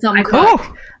an awesome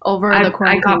cook over the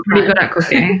quarantine. I got pretty good at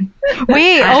cooking.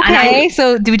 Wait, okay.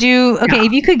 So did you? Okay,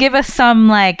 if you could give us some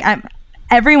like.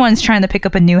 Everyone's trying to pick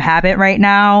up a new habit right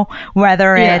now,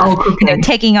 whether it's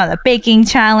taking on a baking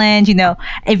challenge. You know,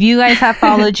 if you guys have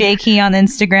followed Jakey on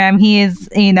Instagram, he is,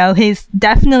 you know, he's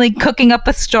definitely cooking up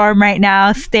a storm right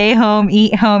now. Stay home,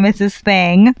 eat home is his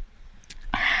thing.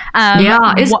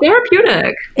 It's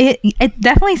therapeutic. It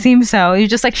definitely seems so. You're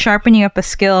just like sharpening up a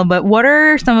skill. But what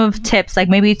are some of tips, like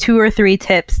maybe 2 or 3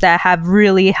 tips that have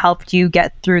really helped you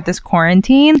get through this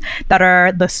quarantine that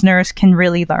our listeners can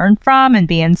really learn from and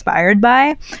be inspired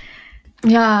by?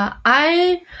 Yeah,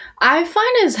 I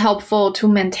find it's helpful to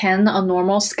maintain a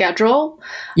normal schedule.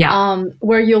 Yeah.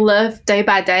 Where you live day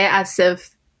by day as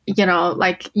if, you know,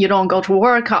 like you don't go to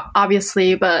work,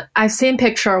 obviously, but I've seen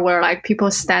picture where like people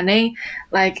standing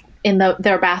like in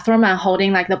their bathroom and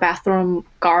holding like the bathroom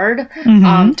guard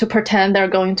to pretend they're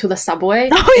going to the subway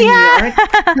in New York.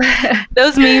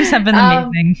 Those memes have been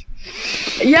amazing.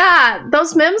 Yeah,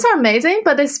 those memes are amazing,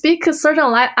 but they speak a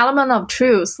certain element of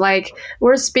truth. Like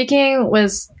we're speaking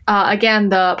with again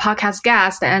the podcast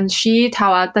guest, and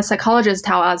the psychologist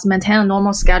tell us maintain a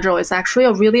normal schedule is actually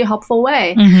a really helpful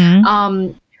way.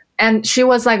 And she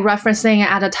was like referencing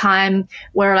at a time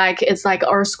where like it's like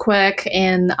earthquake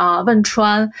in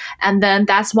Wenchuan, and then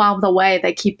that's one of the way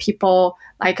they keep people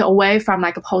like away from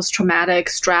like a post-traumatic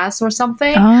stress or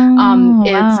something.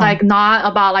 It's like not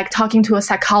about like talking to a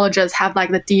psychologist, have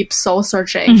like the deep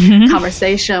soul-searching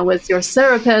conversation with your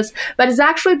therapist, but it's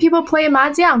actually people playing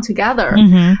mahjong together.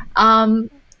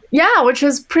 Yeah, which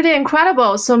is pretty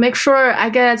incredible. So make sure, I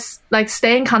guess, like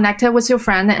staying connected with your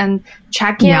friend and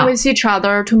checking in with each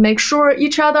other to make sure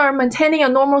each other are maintaining a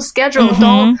normal schedule.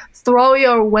 Don't throw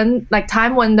your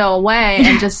time window away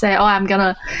and just say, oh, I'm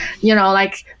gonna, you know,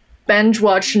 like binge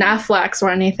watch Netflix or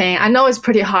anything. I know it's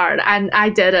pretty hard, and I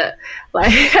did it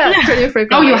like pretty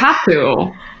frequently. Oh, you have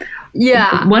to.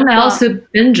 Yeah. When else to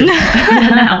binge?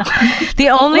 The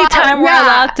only time we're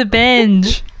allowed to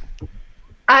binge.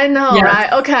 I know,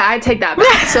 right? Okay, I take that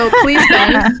back. So please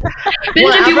binge.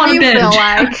 Binge if you want to binge. Feel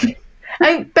like.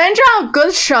 And binge on a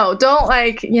good show. Don't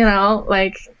like, you know,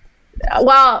 like,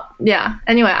 well, yeah.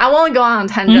 Anyway, I won't go on a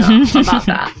tangent about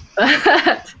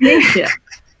that. Yeah.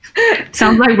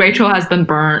 Sounds like Rachel has been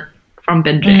burnt from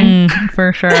binging.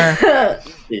 For sure.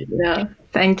 Yeah.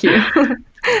 Thank you.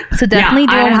 So definitely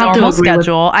do a normal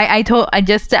schedule. I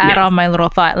just to add on my little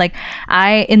thought, like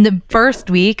in the first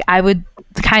week, I would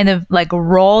kind of like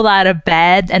roll out of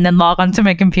bed and then log onto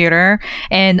my computer,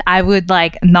 and I would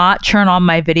like not turn on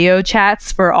my video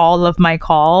chats for all of my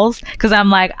calls because I'm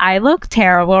like, I look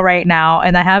terrible right now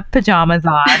and I have pajamas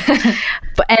on.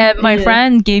 And my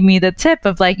friend gave me the tip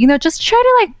of like, just try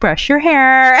to like brush your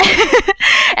hair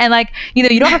and like,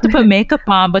 you don't have to put makeup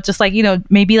on, but just like,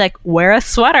 maybe like wear a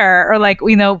sweater or like,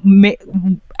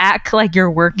 act like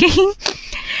you're working.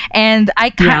 And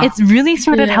it's really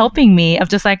started helping me of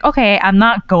just like, okay, I'm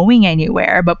not going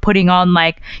anywhere, but putting on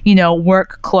like,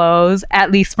 work clothes,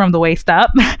 at least from the waist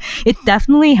up. It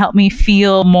definitely helped me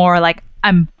feel more like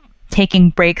I'm taking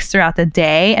breaks throughout the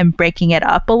day and breaking it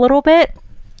up a little bit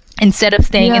instead of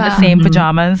staying in the same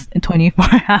pajamas in 24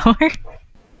 hours.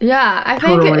 Yeah, I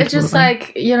think it's just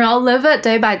like, live it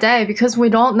day by day because we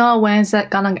don't know when it's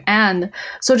gonna end.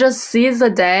 So just seize the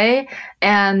day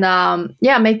and,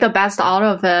 make the best out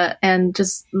of it and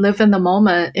just live in the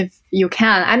moment if you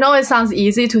can. I know it sounds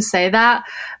easy to say that,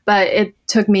 but it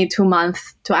took me 2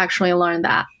 months to actually learn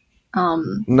that.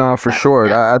 No, for sure.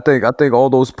 Yeah. I think all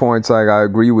those points, like I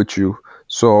agree with you.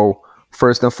 So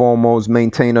first and foremost,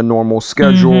 maintain a normal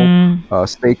schedule,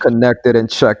 stay connected and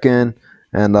check in.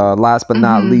 And last but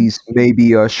not least,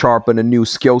 maybe sharpen a new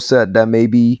skill set that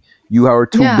maybe you are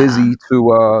too busy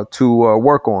to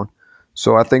work on.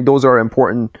 So I think those are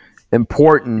important,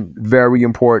 very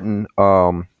important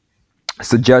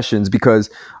suggestions because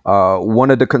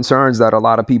one of the concerns that a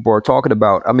lot of people are talking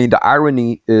about, I mean, the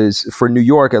irony is for New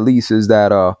York, at least, is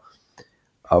that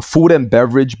food and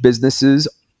beverage businesses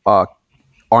are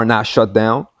not shut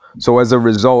down. So as a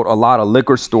result, a lot of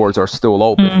liquor stores are still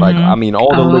open. Like, I mean,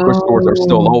 all the liquor stores are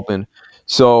still open.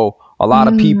 So a lot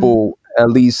of people, at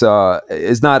least,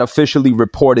 it's not officially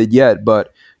reported yet,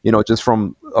 but, just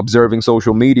from observing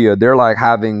social media, they're like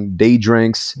having day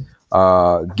drinks,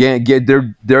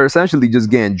 they're essentially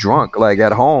just getting drunk, like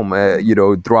at home,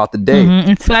 throughout the day.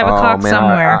 It's 5 o'clock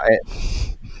somewhere.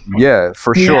 Yeah,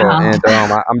 for sure. And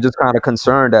I'm just kind of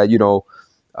concerned that,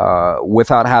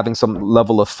 without having some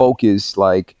level of focus,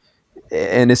 like,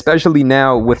 and especially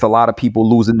now with a lot of people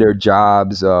losing their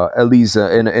jobs, at least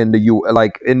in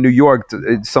New York,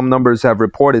 some numbers have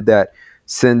reported that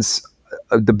since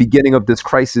the beginning of this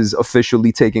crisis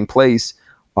officially taking place,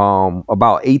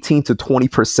 about 18 to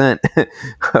 20%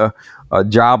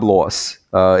 job loss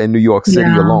in New York City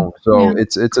alone. So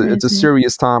it's a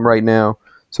serious time right now.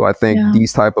 So I think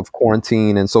these type of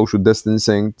quarantine and social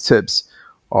distancing tips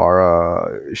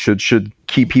are should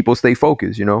keep people stay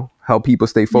focused, help people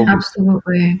stay focused.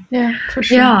 Absolutely. Yeah, for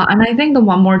sure. Yeah, and I think the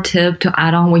one more tip to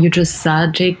add on what you just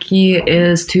said, Jakey,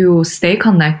 is to stay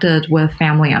connected with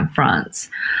family and friends.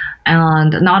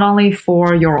 And not only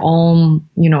for your own,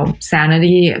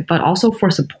 sanity, but also for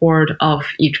support of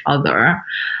each other.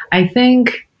 I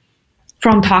think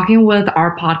from talking with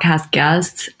our podcast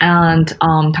guests and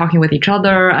talking with each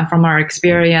other and from our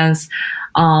experience,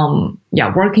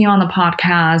 working on the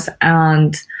podcast,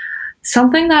 and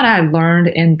something that I learned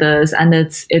in this, and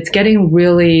it's getting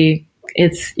really,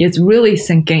 it's really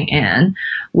sinking in,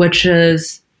 which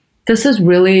is this is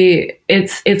really,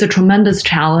 it's a tremendous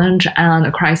challenge and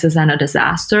a crisis and a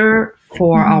disaster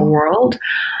for our world.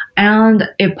 And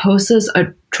it poses a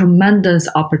tremendous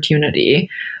opportunity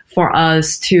for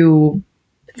us to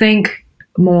think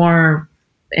more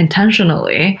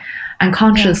intentionally and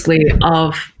consciously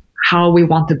of how we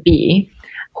want to be,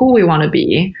 who we want to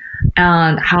be,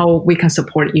 and how we can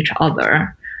support each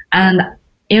other. And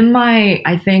in my,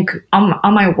 I think on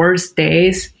my worst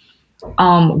days,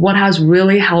 what has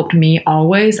really helped me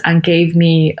always and gave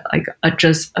me like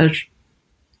just a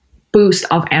boost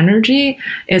of energy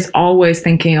is always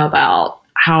thinking about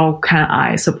how can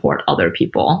I support other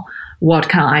people? What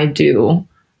can I do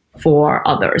for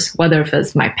others? Whether if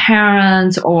it's my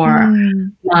parents or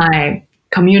my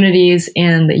communities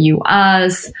in the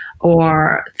US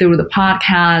or through the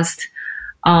podcast.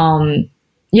 And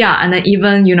then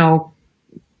even,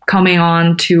 coming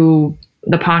on to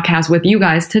the podcast with you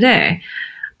guys today.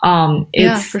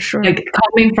 It's for sure. Like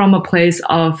coming from a place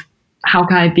of how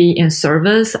can I be in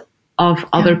service of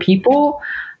other people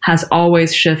has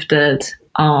always shifted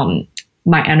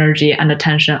my energy and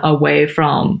attention away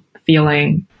from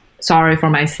feeling sorry for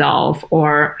myself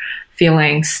or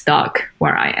feeling stuck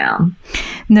where I am.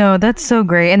 No, that's so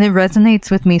great. And it resonates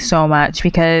with me so much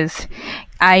because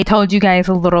I told you guys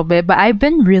a little bit, but I've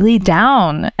been really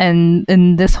down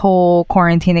in this whole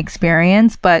quarantine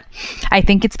experience. But I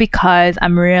think it's because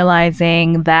I'm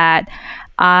realizing that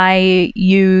I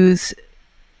use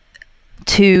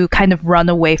to kind of run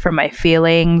away from my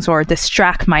feelings or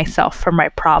distract myself from my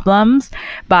problems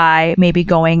by maybe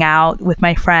going out with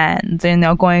my friends,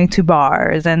 going to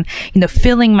bars and,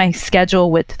 filling my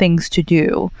schedule with things to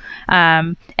do,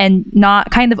 and not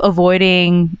kind of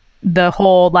avoiding the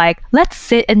whole, like, let's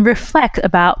sit and reflect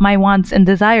about my wants and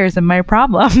desires and my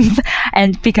problems.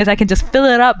 and because I can just fill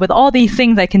it up with all these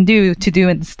things I can do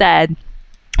instead.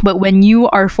 But when you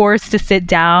are forced to sit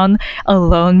down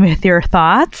alone with your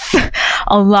thoughts,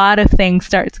 a lot of things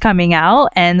starts coming out.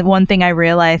 And one thing I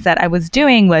realized that I was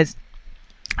doing was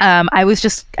I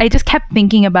just kept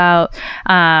thinking about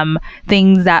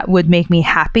things that would make me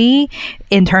happy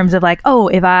in terms of like, oh,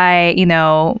 if I,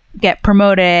 get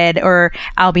promoted, or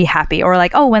I'll be happy, or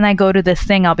like, oh, when I go to this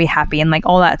thing, I'll be happy, and like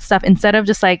all that stuff, instead of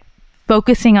just like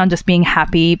focusing on just being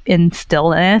happy in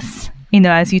stillness.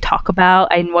 As you talk about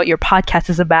and what your podcast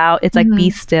is about, it's like be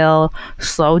still,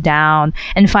 slow down,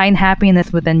 and find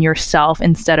happiness within yourself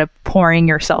instead of pouring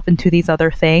yourself into these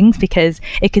other things, because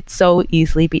it could so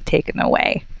easily be taken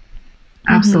away.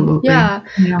 Absolutely. Yeah.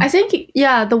 I think,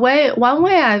 one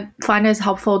way I find is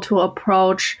helpful to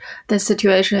approach this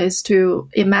situation is to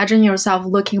imagine yourself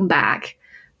looking back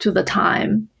to the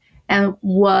time and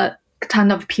what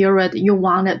kind of period you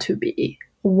want it to be.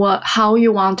 How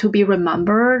you want to be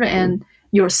remembered, and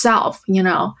yourself,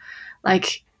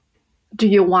 like, do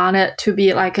you want it to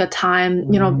be like a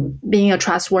time, being a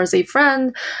trustworthy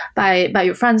friend by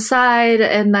your friend's side,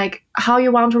 and like how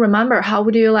you want to remember, how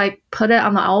would you like put it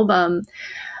on the album?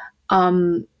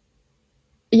 And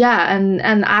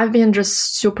I've been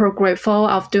just super grateful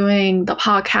of doing the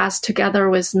podcast together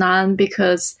with Nan,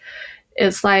 because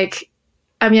it's like,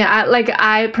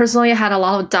 I personally had a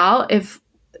lot of doubt if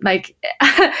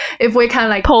we can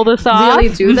like pull this off,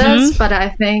 really do this, but I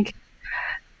think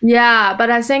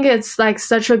it's like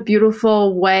such a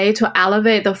beautiful way to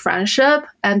elevate the friendship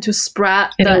and to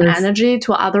spread the energy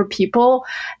to other people.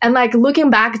 And like looking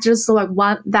back, just like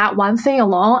one thing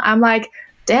alone, I'm like,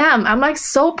 damn, I'm like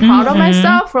so proud of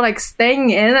myself for like staying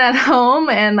in at home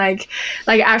and like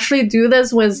actually do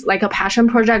this with like a passion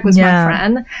project with my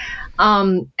friend.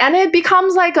 And it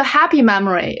becomes like a happy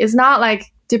memory. It's not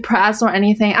like depressed or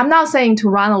anything. I'm not saying to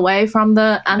run away from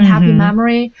the unhappy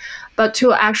memory, but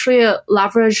to actually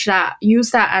leverage that,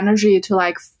 use that energy to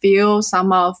like feel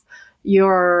some of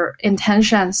your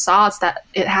intention thoughts that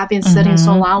it have been sitting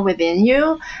so long within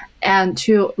you, and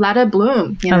to let it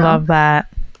bloom. I love that.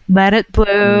 Let it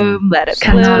bloom. Let it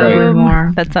bloom.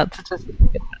 More. That sounds such a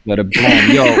let it bloom.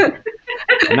 Yo.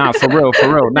 Nah, for real.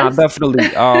 Nah, definitely.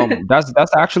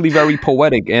 That's actually very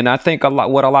poetic, and I think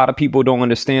what a lot of people don't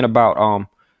understand about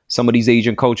some of these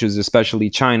Asian cultures, especially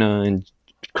China and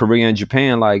Korea and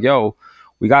Japan, like, yo,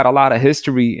 we got a lot of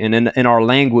history, and in our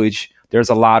language, there's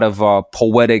a lot of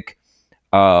poetic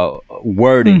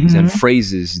wordings and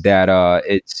phrases that I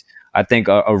think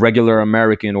a regular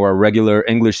American or a regular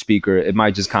English speaker, it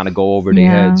might just kind of go over their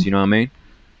heads. You know what I mean?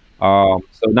 So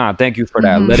thank you for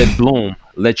that. Let it bloom.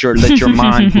 Let your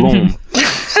mind bloom.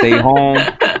 Stay home.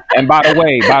 And by the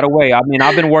way, I mean,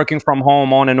 I've been working from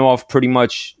home on and off pretty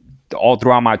much all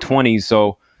throughout my 20s.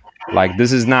 So like,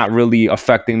 this is not really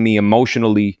affecting me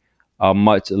emotionally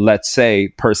much, let's say,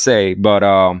 per se. But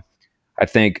I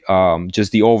think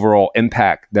just the overall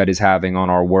impact that is having on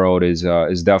our world is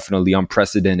definitely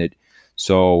unprecedented.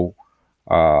 So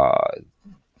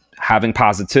having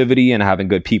positivity and having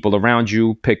good people around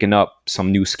you, picking up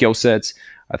some new skill sets,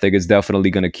 I think it's definitely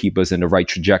going to keep us in the right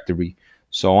trajectory.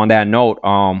 So on that note,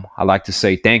 I'd like to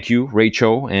say thank you,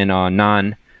 Rachel and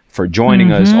Nan, for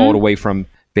joining us all the way from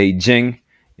Beijing.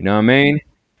 You know what I mean?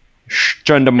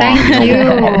 Strendamon,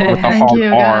 with a hard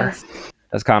R.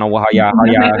 That's kind of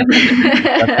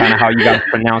that's kind of how you guys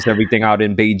pronounce everything out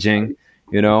in Beijing,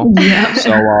 Yeah.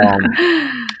 So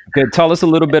could tell us a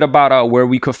little bit about where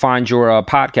we could find your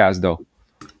podcast, though.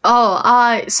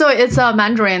 So it's a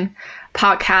Mandarin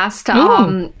podcast,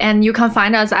 and you can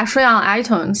find us actually on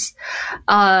iTunes.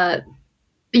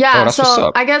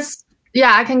 So I guess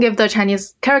I can give the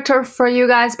Chinese character for you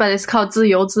guys, but it's called 自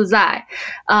由自在.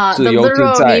 The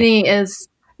literal meaning is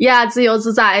自由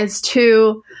自在 is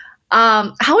to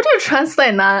how do you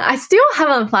translate that? I still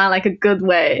haven't found like a good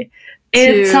way.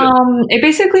 It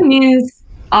basically means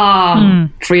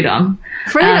freedom.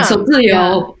 So 自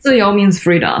由 means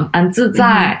freedom, and 自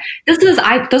在. This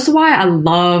is why I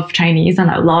love Chinese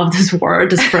and I love this word,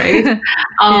 this phrase,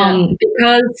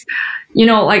 because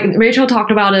like Rachel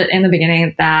talked about it in the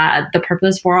beginning, that the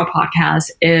purpose for our podcast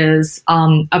is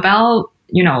about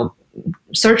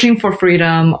searching for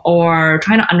freedom, or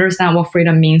trying to understand what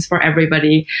freedom means for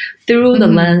everybody through the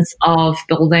lens of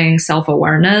building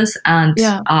self-awareness and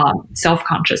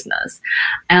self-consciousness.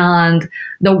 And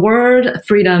the word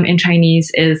freedom in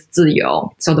Chinese is 自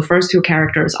由, so the first two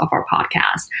characters of our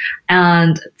podcast.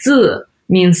 And 自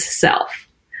means self.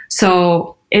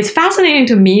 So it's fascinating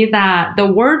to me that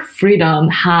the word freedom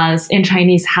in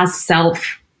Chinese has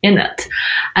self in it.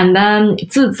 And then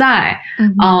自在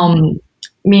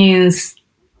means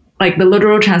like the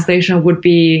literal translation would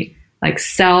be like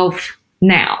self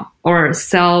now or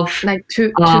self Like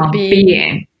to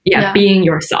being. Yeah, being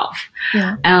yourself.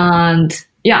 Yeah. And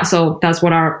yeah, so that's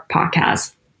what our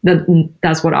podcast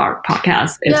that's what our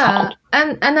podcast is called.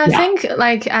 And I think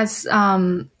like as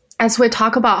we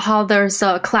talk about how there's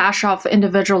a clash of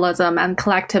individualism and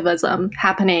collectivism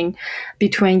happening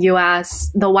between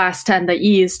US, the West and the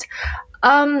East,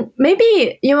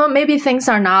 maybe things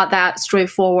are not that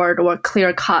straightforward or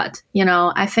clear cut.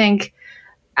 I think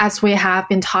as we have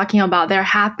been talking about, there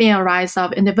have been a rise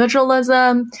of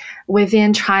individualism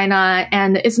within China.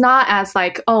 And it's not as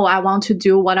like, oh, I want to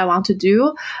do what I want to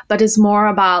do, but it's more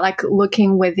about like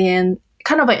looking within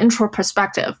kind of an intro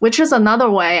perspective, which is another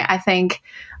way, I think,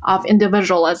 of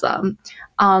individualism.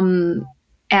 And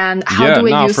how do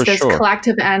we use this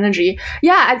collective energy?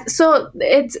 Yeah. So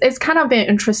it's kind of been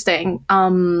interesting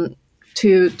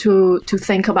to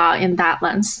think about in that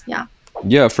lens. Yeah.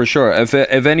 Yeah, for sure. If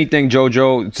anything,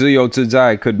 Jojo, 自由自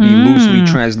在 could be loosely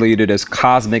translated as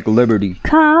cosmic liberty.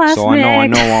 Cosmic. So I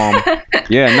know.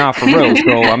 Yeah, not for real.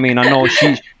 So I know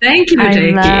she. Thank you,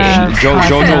 Jakey.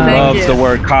 Jojo loves the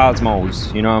word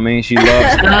cosmos. You know what I mean? She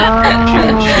loves.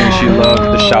 she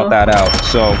loves to shout that out.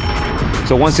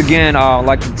 So once again, I'd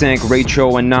like to thank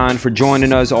Rachel and Nan for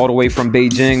joining us all the way from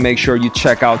Beijing. Make sure you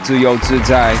check out 自由自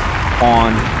在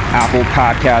on Apple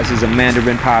Podcasts. Is a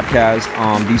Mandarin podcast.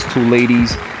 These two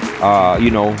ladies,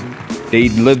 they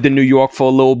lived in New York for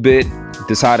a little bit,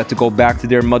 decided to go back to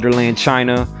their motherland,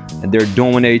 China, and they're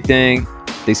doing their thing.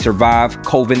 They survived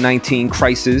COVID-19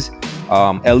 crisis,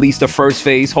 at least the first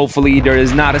phase. Hopefully there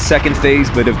is not a second phase,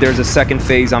 but if there's a second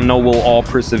phase, I know we'll all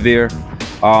persevere.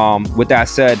 With that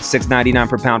said, $6.99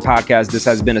 per pound podcast. This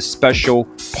has been a special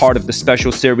part of the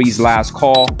special series Last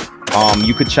Call.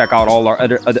 You could check out all our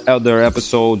other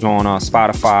episodes on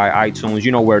Spotify, iTunes.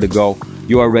 You know where to go.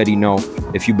 You already know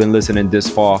if you've been listening this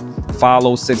far.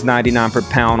 Follow $6.99 per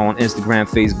pound on Instagram,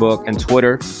 Facebook, and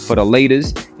Twitter for the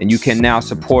latest. And you can now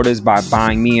support us by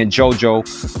buying me and Jojo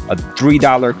a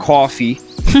 $3 coffee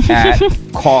at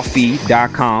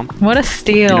coffee.com. What a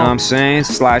steal. You know what I'm saying?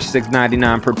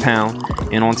 /$6.99 per pound.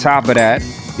 And on top of that,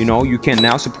 you can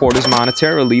now support us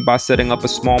monetarily by setting up a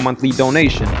small monthly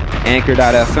donation.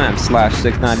 Anchor.fm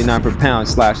 /$6.99 per pound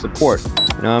 /support.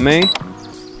 You know what I mean?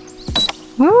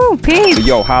 Woo, peace. So,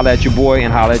 yo, holla at your boy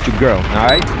and holla at your girl. All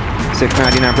right?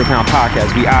 $6.99 per pound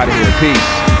podcast. We out of here. Peace.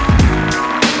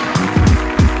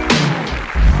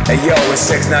 Hey, yo, it's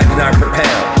 $6.99 per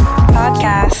pound.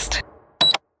 Podcast.